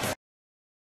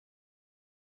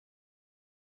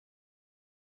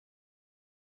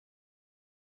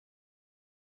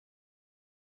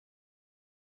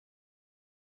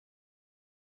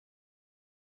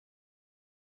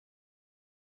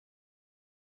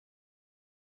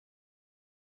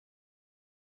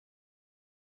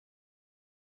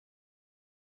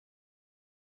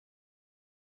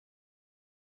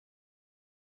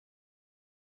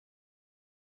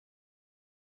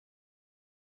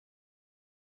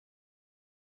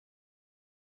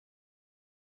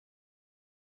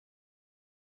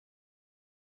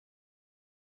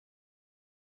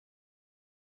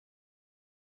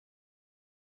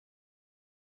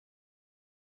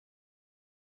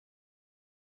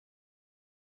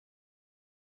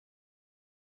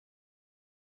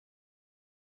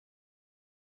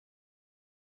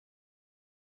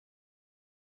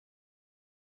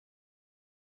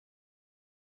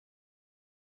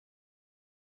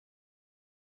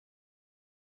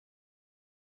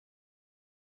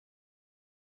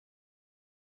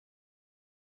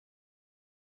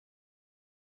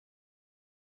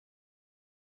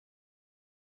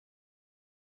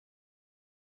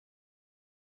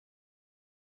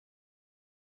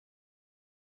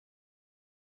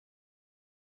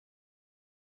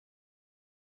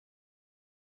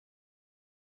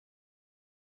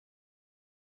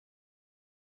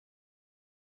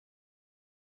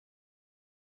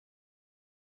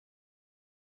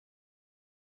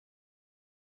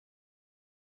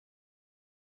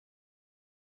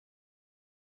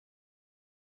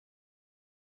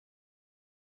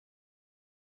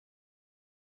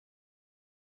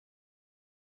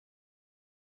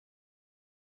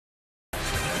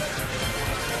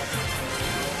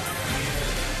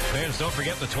 Fans, don't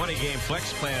forget the 20-game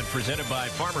flex plan presented by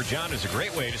Farmer John is a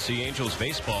great way to see Angels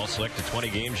baseball. Select the 20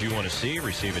 games you want to see.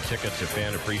 Receive a ticket to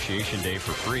Fan Appreciation Day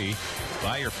for free.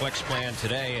 Buy your flex plan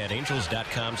today at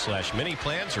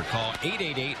angels.com/mini-plans or call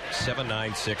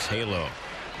 888-796-HALO.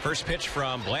 First pitch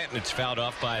from Blanton. It's fouled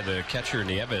off by the catcher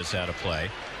Nieves out of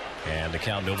play. And the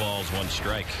count, no balls, 1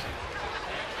 strike.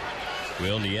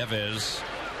 Will Nieves,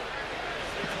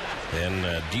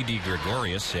 then Didi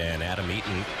Gregorius and Adam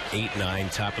Eaton, 8-9,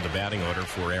 top of the batting order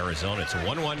for Arizona. It's a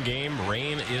 1-1 game.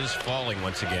 Rain is falling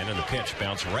once again, and the pitch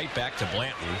bounced right back to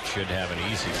Blanton. Should have an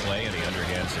easy play, and he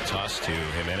underhands the toss to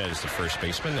Jimenez, the first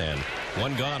baseman, and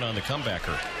 1 gone on the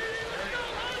comebacker.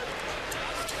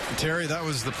 Terry, that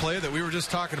was the play that we were just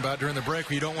talking about during the break,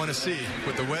 you don't want to see,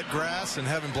 with the wet grass and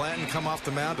having Blanton come off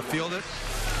the mound to field it.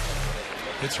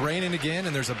 It's raining again,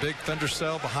 and there's a big thunder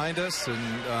cell behind us, and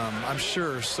I'm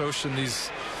sure Soch and his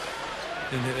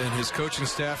coaching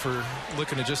staff are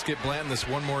looking to just get Blanton this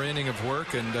 1 more inning of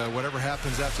work, and whatever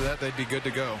happens after that, they'd be good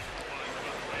to go.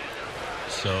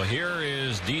 So here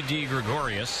is D.D.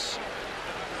 Gregorius.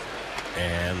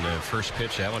 And the first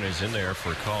pitch, that one is in there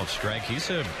for a called strike. He's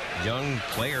a young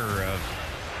player,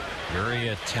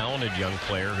 very talented young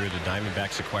player who the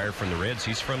Diamondbacks acquired from the Reds.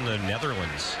 He's from the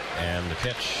Netherlands. And the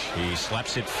pitch, he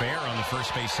slaps it fair on the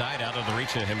first base side out of the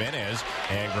reach of Jimenez.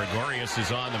 And Gregorius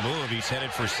is on the move. He's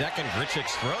headed for second.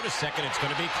 Grichuk's throw to second. It's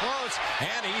going to be close.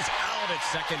 And he's out at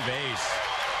second base.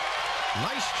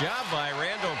 Nice job by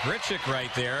Randall Grichuk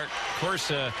right there. Of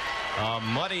course, a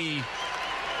muddy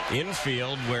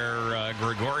infield where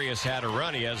Gregorius had a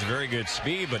run. He has very good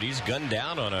speed, but he's gunned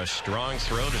down on a strong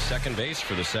throw to second base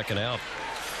for the second out.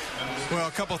 Well,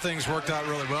 a couple things worked out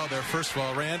really well there. First of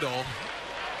all, Randall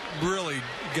really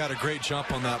got a great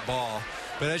jump on that ball.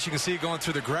 But as you can see going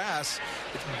through the grass,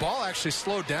 the ball actually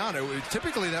slowed down.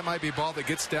 Typically, that might be a ball that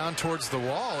gets down towards the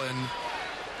wall, and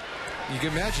you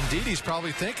can imagine Didi's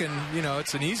probably thinking, you know,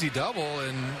 it's an easy double,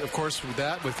 and of course with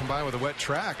that, combined with a wet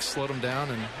track, slowed him down,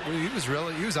 and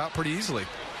he was out pretty easily.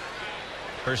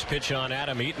 First pitch on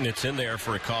Adam Eaton, it's in there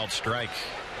for a called strike.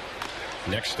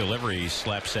 Next delivery, he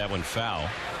slaps that one foul.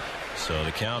 So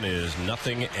the count is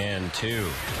 0-2.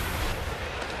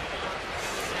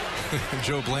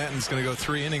 Joe Blanton's going to go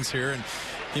 3 innings here, and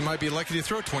he might be lucky to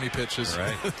throw 20 pitches.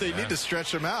 Right. They need to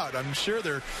stretch him out. I'm sure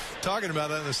they're talking about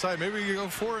that on the side. Maybe we can go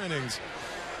 4 innings.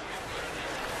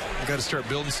 We've got to start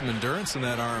building some endurance in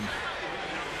that arm.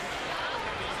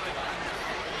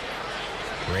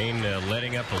 Rain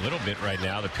letting up a little bit right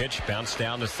now. The pitch bounced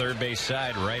down the third base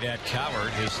side right at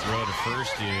Coward. His throw to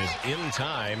first is in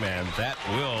time, and that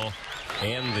will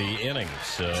end the inning.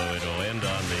 So it'll end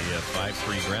on the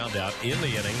 5-3 ground out in the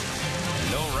inning.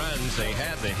 No runs. They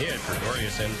had the hit.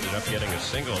 Gregorius ended up getting a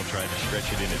single, tried to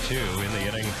stretch it into 2. In the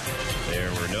inning,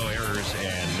 there were no errors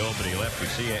and nobody left. We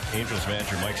see Angels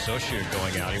manager Mike Socia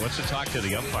going out. He wants to talk to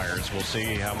the umpires. We'll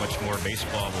see how much more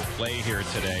baseball will play here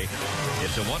today.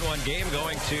 It's a 1-1 game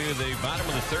going to the bottom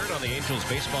of the third on the Angels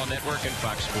Baseball Network and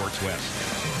Fox Sports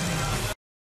West.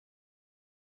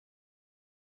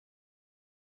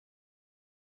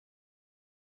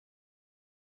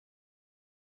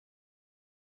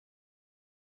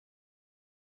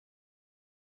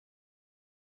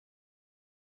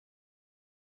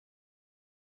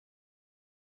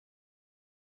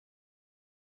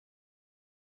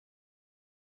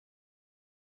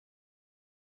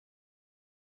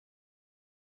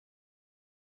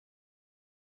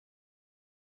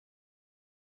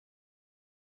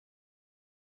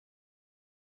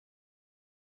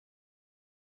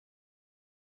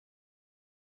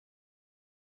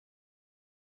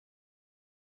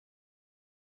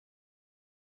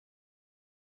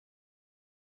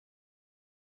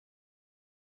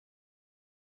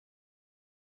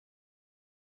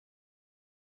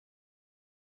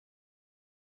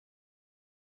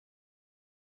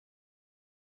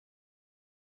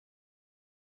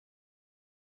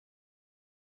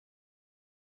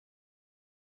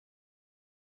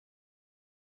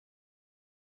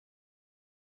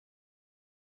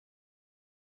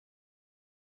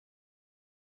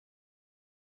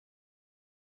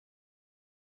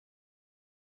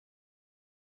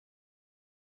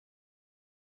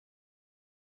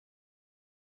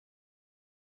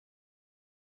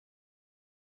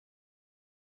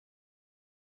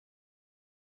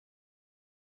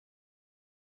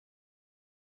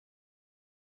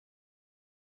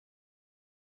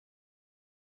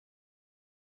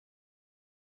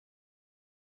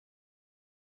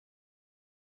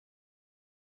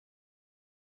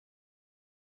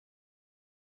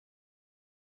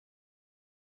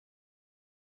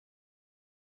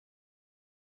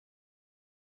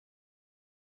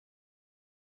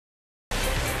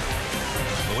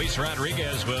 Luis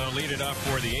Rodriguez will lead it off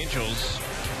for the Angels.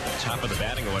 Top of the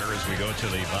batting order as we go to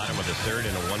the bottom of the third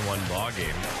in a 1-1 ball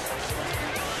game.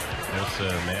 Both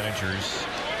managers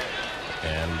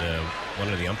and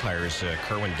one of the umpires,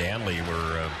 Kerwin Danley,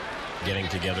 were getting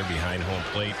together behind home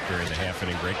plate during the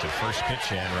half-inning break. The first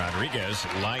pitch, and Rodriguez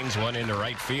lines one into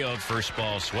right field. First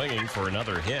ball swinging for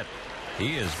another hit.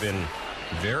 He has been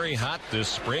very hot this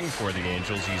spring for the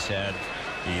Angels. He's had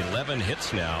 11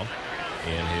 hits now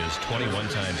in his 21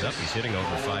 times up. He's hitting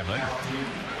over 500.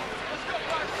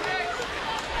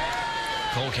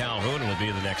 Cole Calhoun will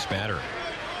be the next batter.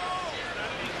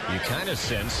 You kind of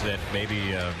sense that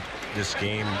maybe this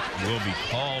game will be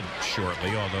called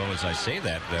shortly, although as I say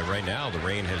that, right now the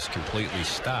rain has completely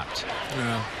stopped.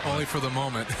 Yeah, only for the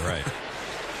moment. Right.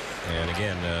 And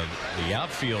again, the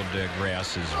outfield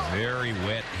grass is very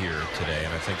wet here today,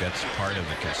 and I think that's part of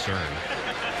the concern.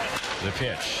 The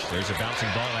pitch. There's a bouncing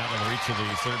ball out on the reach of the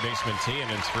third baseman T, and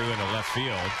then through into left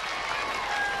field.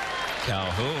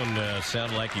 Calhoun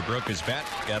sounded like he broke his bat.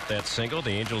 Got that single.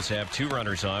 The Angels have 2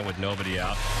 runners on with nobody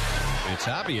out. It's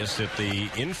obvious that the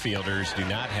infielders do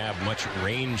not have much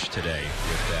range today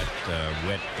with that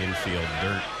wet infield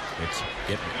dirt. It's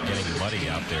getting muddy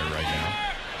out there right now.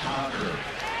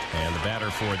 And the batter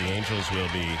for the Angels will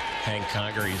be Hank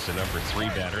Conger. He's the number 3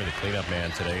 batter. The cleanup man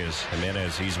today is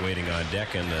Jimenez. He's waiting on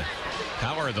deck. And the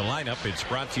power of the lineup, it's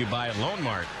brought to you by Loan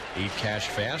Mart. Eat cash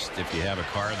fast. If you have a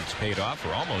car that's paid off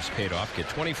or almost paid off, get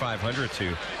 $2,500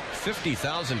 to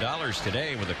 $50,000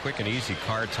 today with a quick and easy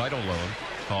car title loan.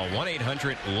 Call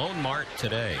 1-800-LOAN-MART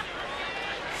today.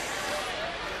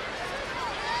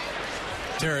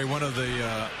 Terry, one of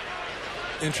the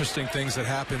interesting things that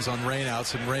happens on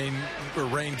rainouts and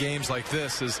rain games like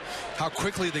this is how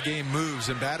quickly the game moves,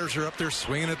 and batters are up there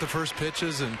swinging at the first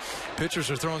pitches and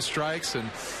pitchers are throwing strikes, and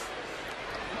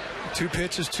 2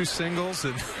 pitches, 2 singles,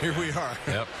 and here we are.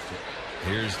 Yep.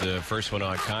 Here's the first one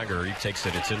on Conger. He takes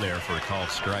it. It's in there for a called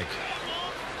strike.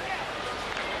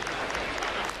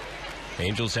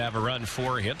 Angels have a run,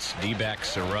 4 hits.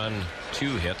 D-backs a run,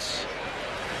 2 hits.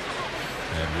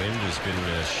 That wind has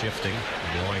been shifting,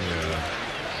 blowing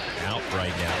out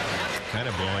right now. Kind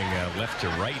of blowing left to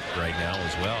right now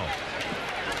as well.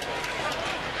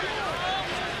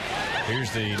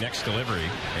 Here's the next delivery,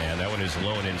 and that one is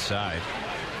low and inside.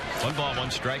 1 ball, 1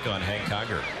 strike on Hank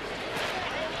Conger.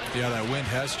 Yeah, that wind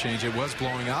has changed. It was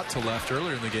blowing out to left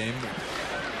earlier in the game.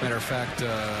 Matter of fact,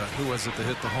 who was it that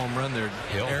hit the home run there?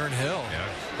 Hill. Aaron Hill. Yeah.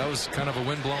 That was kind of a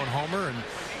wind-blown homer, and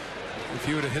if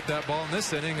he would have hit that ball in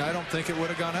this inning, I don't think it would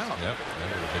have gone out. Yep, that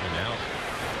would have been an out.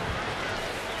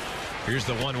 Here's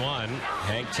the 1-1.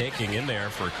 Hank taking in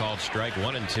there for a called strike,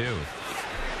 1-2.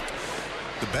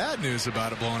 The bad news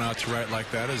about it blowing out to right like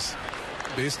that is,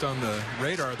 based on the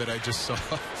radar that I just saw,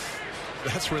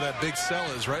 that's where that big cell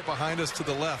is, right behind us to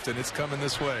the left, and it's coming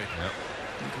this way. Yep.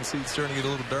 You can see it's starting to get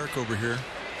a little dark over here.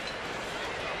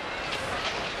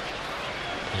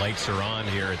 Lights are on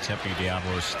here at Tempe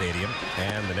Diablo Stadium.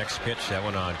 And the next pitch, that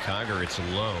one on Conger, it's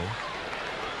low.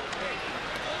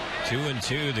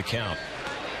 2-2 the count.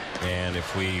 And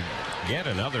if we get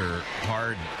another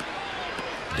hard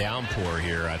downpour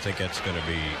here, I think that's going to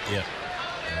be it.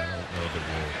 I don't know that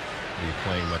we'll be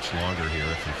playing much longer here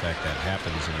if in fact that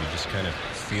happens, and we just kind of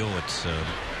feel it's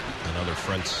another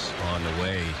front's on the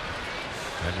way.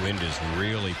 That wind is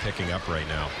really picking up right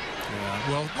now. Yeah,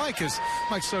 well, Mike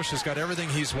Scioscia's got everything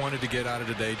he's wanted to get out of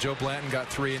today. Joe Blanton got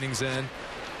 3 innings in.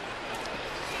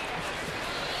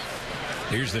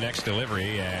 Here's the next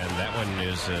delivery, and that one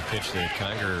is a pitch that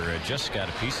Conger just got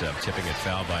a piece of, tipping it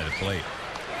foul by the plate.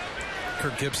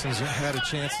 Kirk Gibson's had a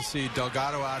chance to see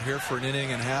Delgado out here for an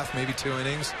inning and a half, maybe 2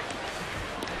 innings.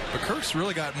 But Kirk's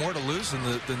really got more to lose than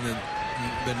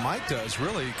Mike does,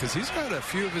 really, because he's got a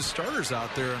few of his starters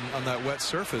out there on that wet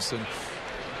surface, and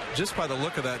just by the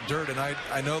look of that dirt, and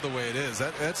I know the way it is,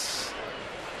 it's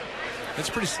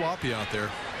pretty sloppy out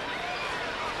there.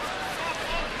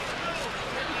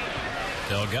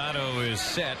 Delgado is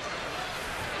set.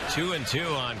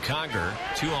 2-2 on Conger.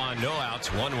 2 on, no outs.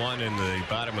 1-1 in the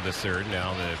bottom of the 3rd.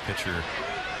 Now the pitcher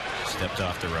stepped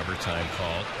off the rubber. Time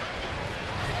called.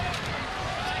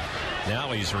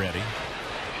 Now he's ready.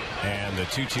 And the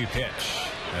 2-2 pitch.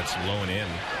 That's low and in.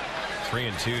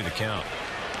 3-2 the count.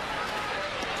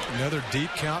 Another deep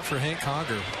count for Hank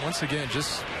Conger. Once again,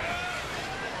 just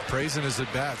praising his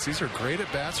at-bats. These are great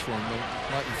at-bats for him.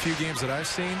 The few games that I've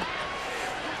seen,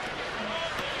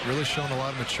 really showing a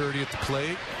lot of maturity at the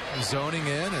plate, zoning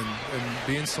in and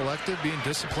being selective, being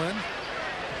disciplined.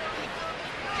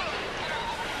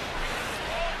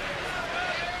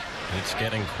 It's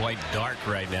getting quite dark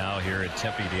right now here at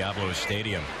Tempe Diablo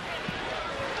Stadium.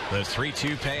 The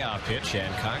 3-2 payoff pitch,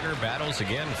 and Conger battles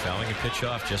again, fouling a pitch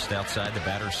off just outside the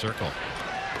batter's circle.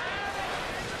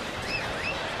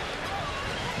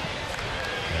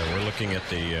 And we're looking at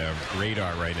the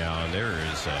radar right now, and there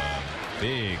is a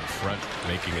big front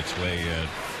making its way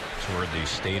toward the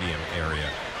stadium area.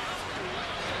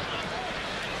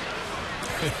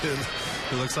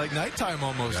 It looks like nighttime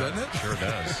almost, doesn't it? Sure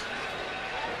does.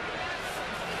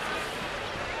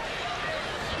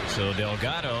 So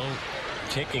Delgado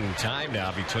taking time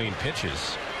now between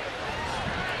pitches.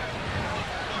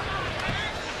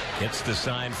 Gets the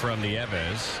sign from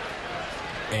Nieves.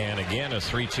 And again, a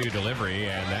 3-2 delivery,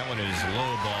 and that one is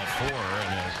low, ball 4,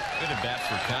 and a good at bat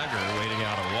for Conger, waiting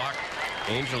out a walk.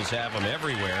 Angels have them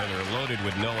everywhere. They're loaded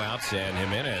with no outs, and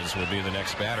Jimenez will be the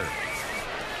next batter.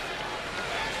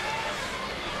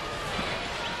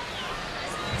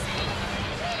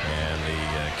 And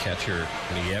the catcher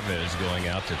Nieves going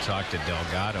out to talk to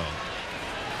Delgado.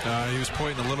 He was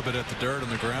pointing a little bit at the dirt on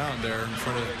the ground there in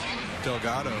front of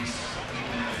Delgado.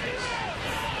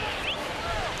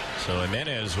 So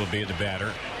Jimenez will be the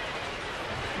batter.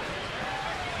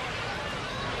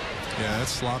 Yeah,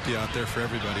 that's sloppy out there for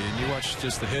everybody. And you watch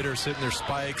just the hitters hitting their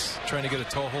spikes, trying to get a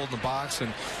toe hold in the box.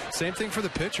 And same thing for the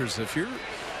pitchers. If you're,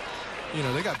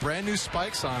 they got brand new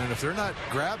spikes on, and if they're not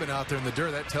grabbing out there in the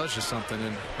dirt, that tells you something.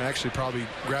 And actually probably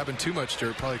grabbing too much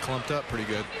dirt, probably clumped up pretty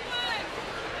good.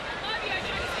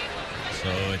 So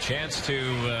a chance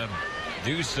to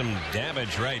do some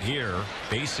damage right here.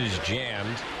 Bases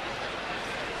jammed.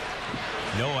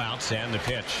 No outs and the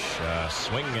pitch.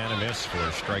 Swing and a miss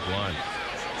for strike one.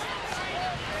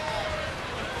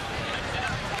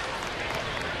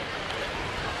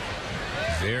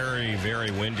 Very, very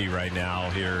windy right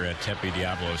now here at Tempe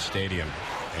Diablo Stadium.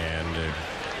 And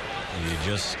you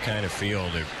just kind of feel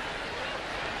that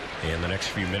in the next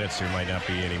few minutes there might not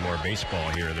be any more baseball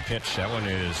here. The pitch, that one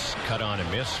is cut on and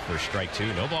miss for strike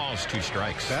two. No balls, 2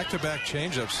 strikes. Back-to-back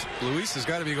changeups. Luis has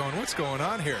got to be going, what's going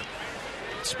on here?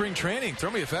 Spring training,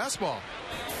 throw me a fastball.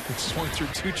 He swung through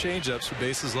 2 changeups with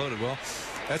bases loaded. Well,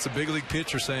 that's a big league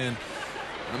pitcher saying,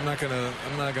 I'm not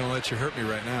gonna let you hurt me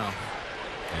right now.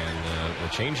 And the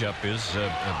changeup is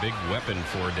a big weapon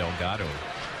for Delgado.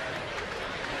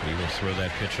 He will throw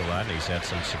that pitch a lot, and he's had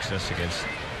some success against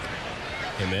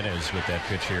Jimenez with that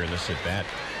pitch here in this at bat.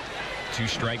 2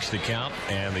 strikes to count,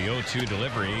 and the 0-2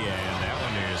 delivery, and that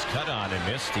one is cut on and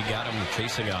missed. He got him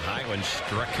chasing a high one,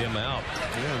 struck him out.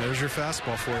 Yeah, there's your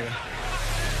fastball for you.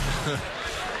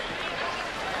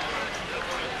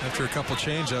 After a couple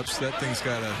changeups, that thing's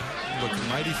got to look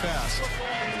mighty fast.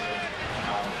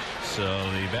 So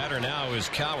the batter now is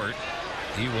Cowart.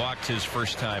 He walked his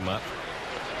first time up.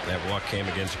 That walk came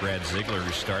against Brad Ziegler,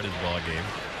 who started the ball game.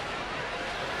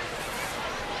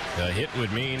 A hit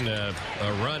would mean a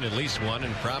run, at least one,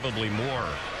 and probably more.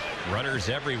 Runners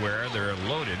everywhere. They're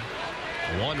loaded.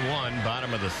 1-1,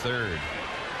 bottom of the 3rd.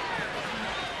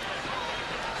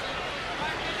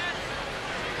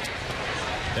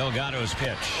 Delgado's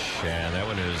pitch, and that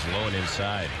one is low and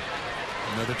inside.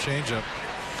 Another changeup.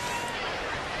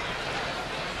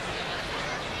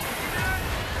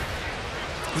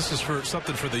 This is for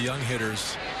something for the young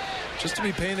hitters, just to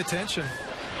be paying attention.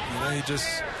 He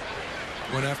just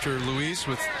went after Luis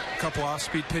with a couple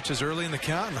off-speed pitches early in the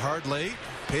count and hard late.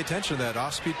 Pay attention to that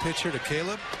off-speed pitch here to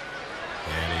Caleb.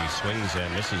 And he swings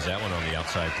and misses that one on the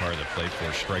outside part of the plate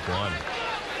for strike one.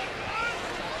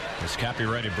 This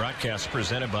copyrighted broadcast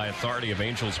presented by Authority of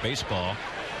Angels Baseball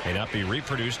may not be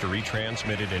reproduced or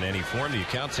retransmitted in any form. The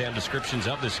accounts and descriptions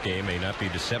of this game may not be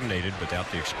disseminated without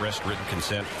the expressed written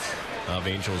consent of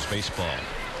Angels Baseball.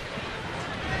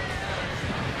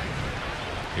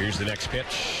 Here's the next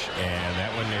pitch, and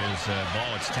that one is a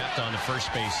ball. It's tapped on the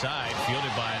first base side,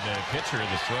 fielded by the pitcher.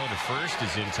 The throw to first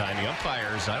is in time. The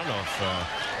umpires, I don't know if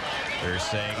they're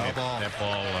saying that ball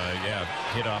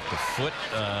hit off the foot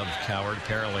of Cowart.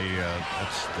 Apparently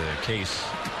that's the case.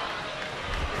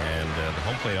 And the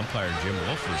home plate umpire, Jim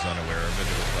Wolf, was unaware of it.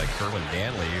 It was like Kerwin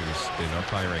Danley, who's been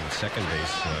umpiring second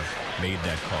base, made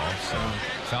that call. So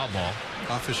foul ball.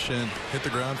 Off his shin. Hit the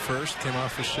ground first, came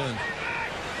off his shin.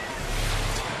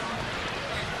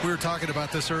 We were talking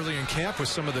about this early in camp with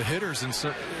some of the hitters and,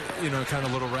 kind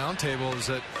of little round table, is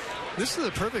that this is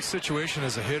the perfect situation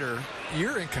as a hitter.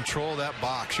 You're in control of that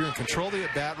box. You're in control of the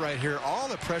at-bat right here. All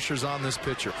the pressure's on this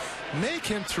pitcher. Make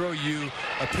him throw you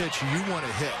a pitch you want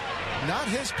to hit, not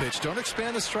his pitch. Don't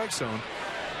expand the strike zone.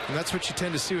 And that's what you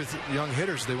tend to see with young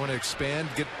hitters. They want to expand,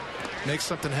 make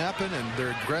something happen, and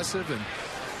they're aggressive.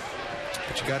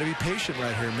 But you got to be patient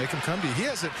right here and make him come to you.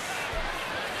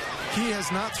 He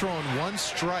has not thrown one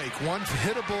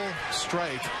hittable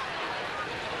strike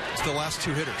to the last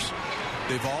 2 hitters.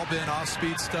 They've all been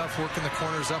off-speed stuff, working the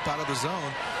corners up out of the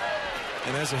zone.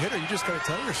 And as a hitter, you just got to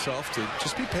tell yourself to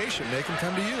just be patient, make him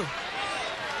come to you.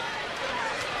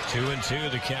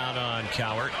 2-2 the count on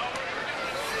Cowart.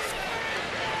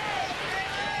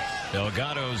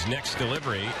 Delgado's next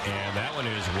delivery, and that one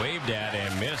is waved at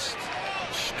and missed.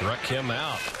 Struck him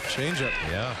out. Changeup.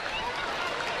 Yeah.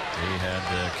 He had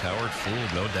Cowart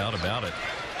fooled, no doubt about it.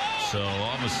 So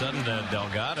all of a sudden,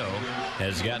 Delgado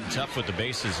has gotten tough with the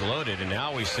bases loaded, and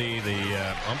now we see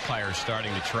the umpires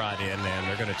starting to trot in, and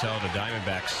they're going to tell the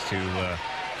Diamondbacks to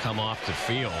come off the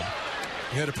field.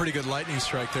 He had a pretty good lightning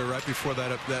strike there right before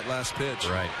that last pitch.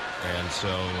 Right, and so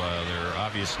there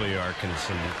obviously are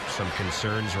some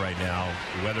concerns right now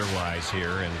weather-wise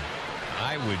here, and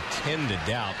I would tend to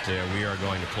doubt we are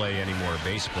going to play any more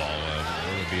baseball.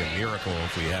 It would be a miracle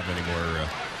if we have any more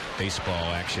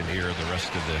baseball action here the rest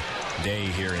of the day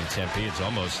here in Tempe. It's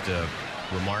almost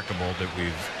remarkable that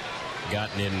we've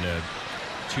gotten in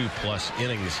 2+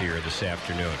 innings here this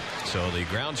afternoon. So the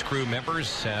grounds crew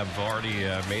members have already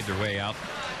made their way out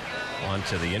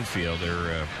onto the infield.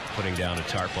 They're putting down a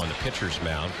tarp on the pitcher's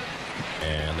mound,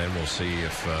 and then we'll see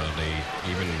if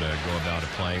they even go about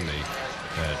applying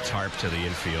the tarp to the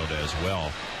infield as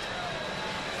well.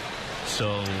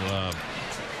 So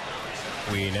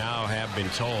we now have been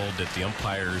told that the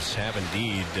umpires have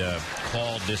indeed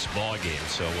called this ball game.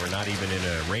 So we're not even in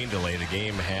a rain delay. The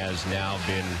game has now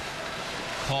been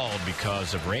called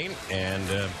because of rain. And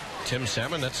Tim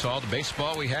Salmon, that's all the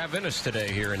baseball we have in us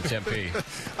today here in Tempe.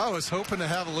 I was hoping to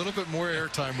have a little bit more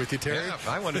airtime with you, Terry. Yeah,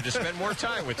 I wanted to spend more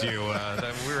time with you.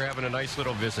 We were having a nice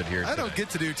little visit here today. I don't get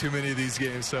to do too many of these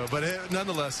games, but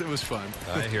nonetheless, it was fun.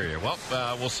 I hear you. Well,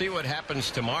 we'll see what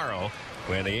happens tomorrow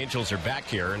when the Angels are back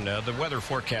here. And the weather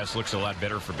forecast looks a lot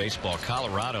better for baseball.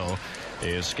 Colorado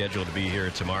is scheduled to be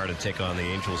here tomorrow to take on the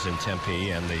Angels in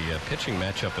Tempe, and the pitching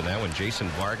matchup in that one, Jason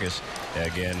Vargas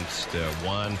against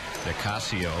Juan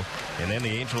Nicasio. And then the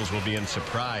Angels will be in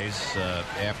surprise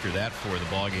after that for the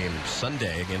ball game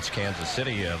Sunday against Kansas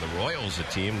City. The Royals, a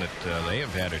team that they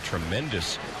have had a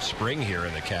tremendous spring here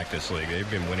in the Cactus League.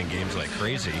 They've been winning games like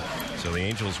crazy. So the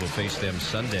Angels will face them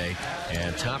Sunday,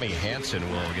 and Tommy Hanson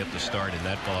will get the start in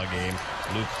that ball game.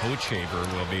 Luke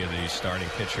Hochaver will be the starting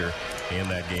pitcher in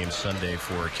that game Sunday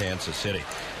for Kansas City.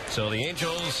 So the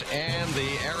Angels and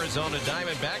the Arizona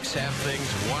Diamondbacks have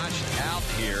things washed out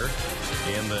here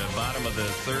in the bottom of the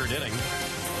third inning.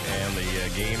 And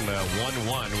the game 1-1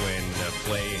 when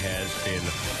play has been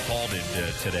halted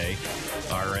today.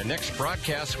 Our next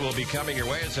broadcast will be coming your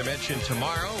way, as I mentioned,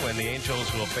 tomorrow, when the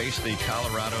Angels will face the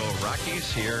Colorado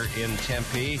Rockies here in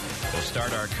Tempe. We'll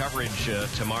start our coverage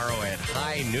tomorrow at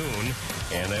high noon,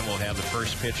 and then we'll have the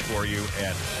first pitch for you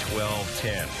at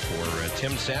 12:10. For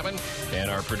Tim Salmon and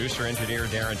our producer-engineer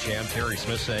Darren Cham, Terry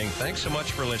Smith saying thanks so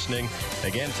much for listening.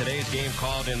 Again, today's game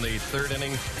called in the third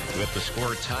inning with the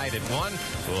score tied at 1.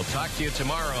 We'll talk to you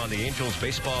tomorrow on the Angels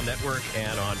Baseball Network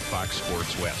and on Fox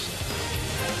Sports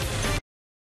West.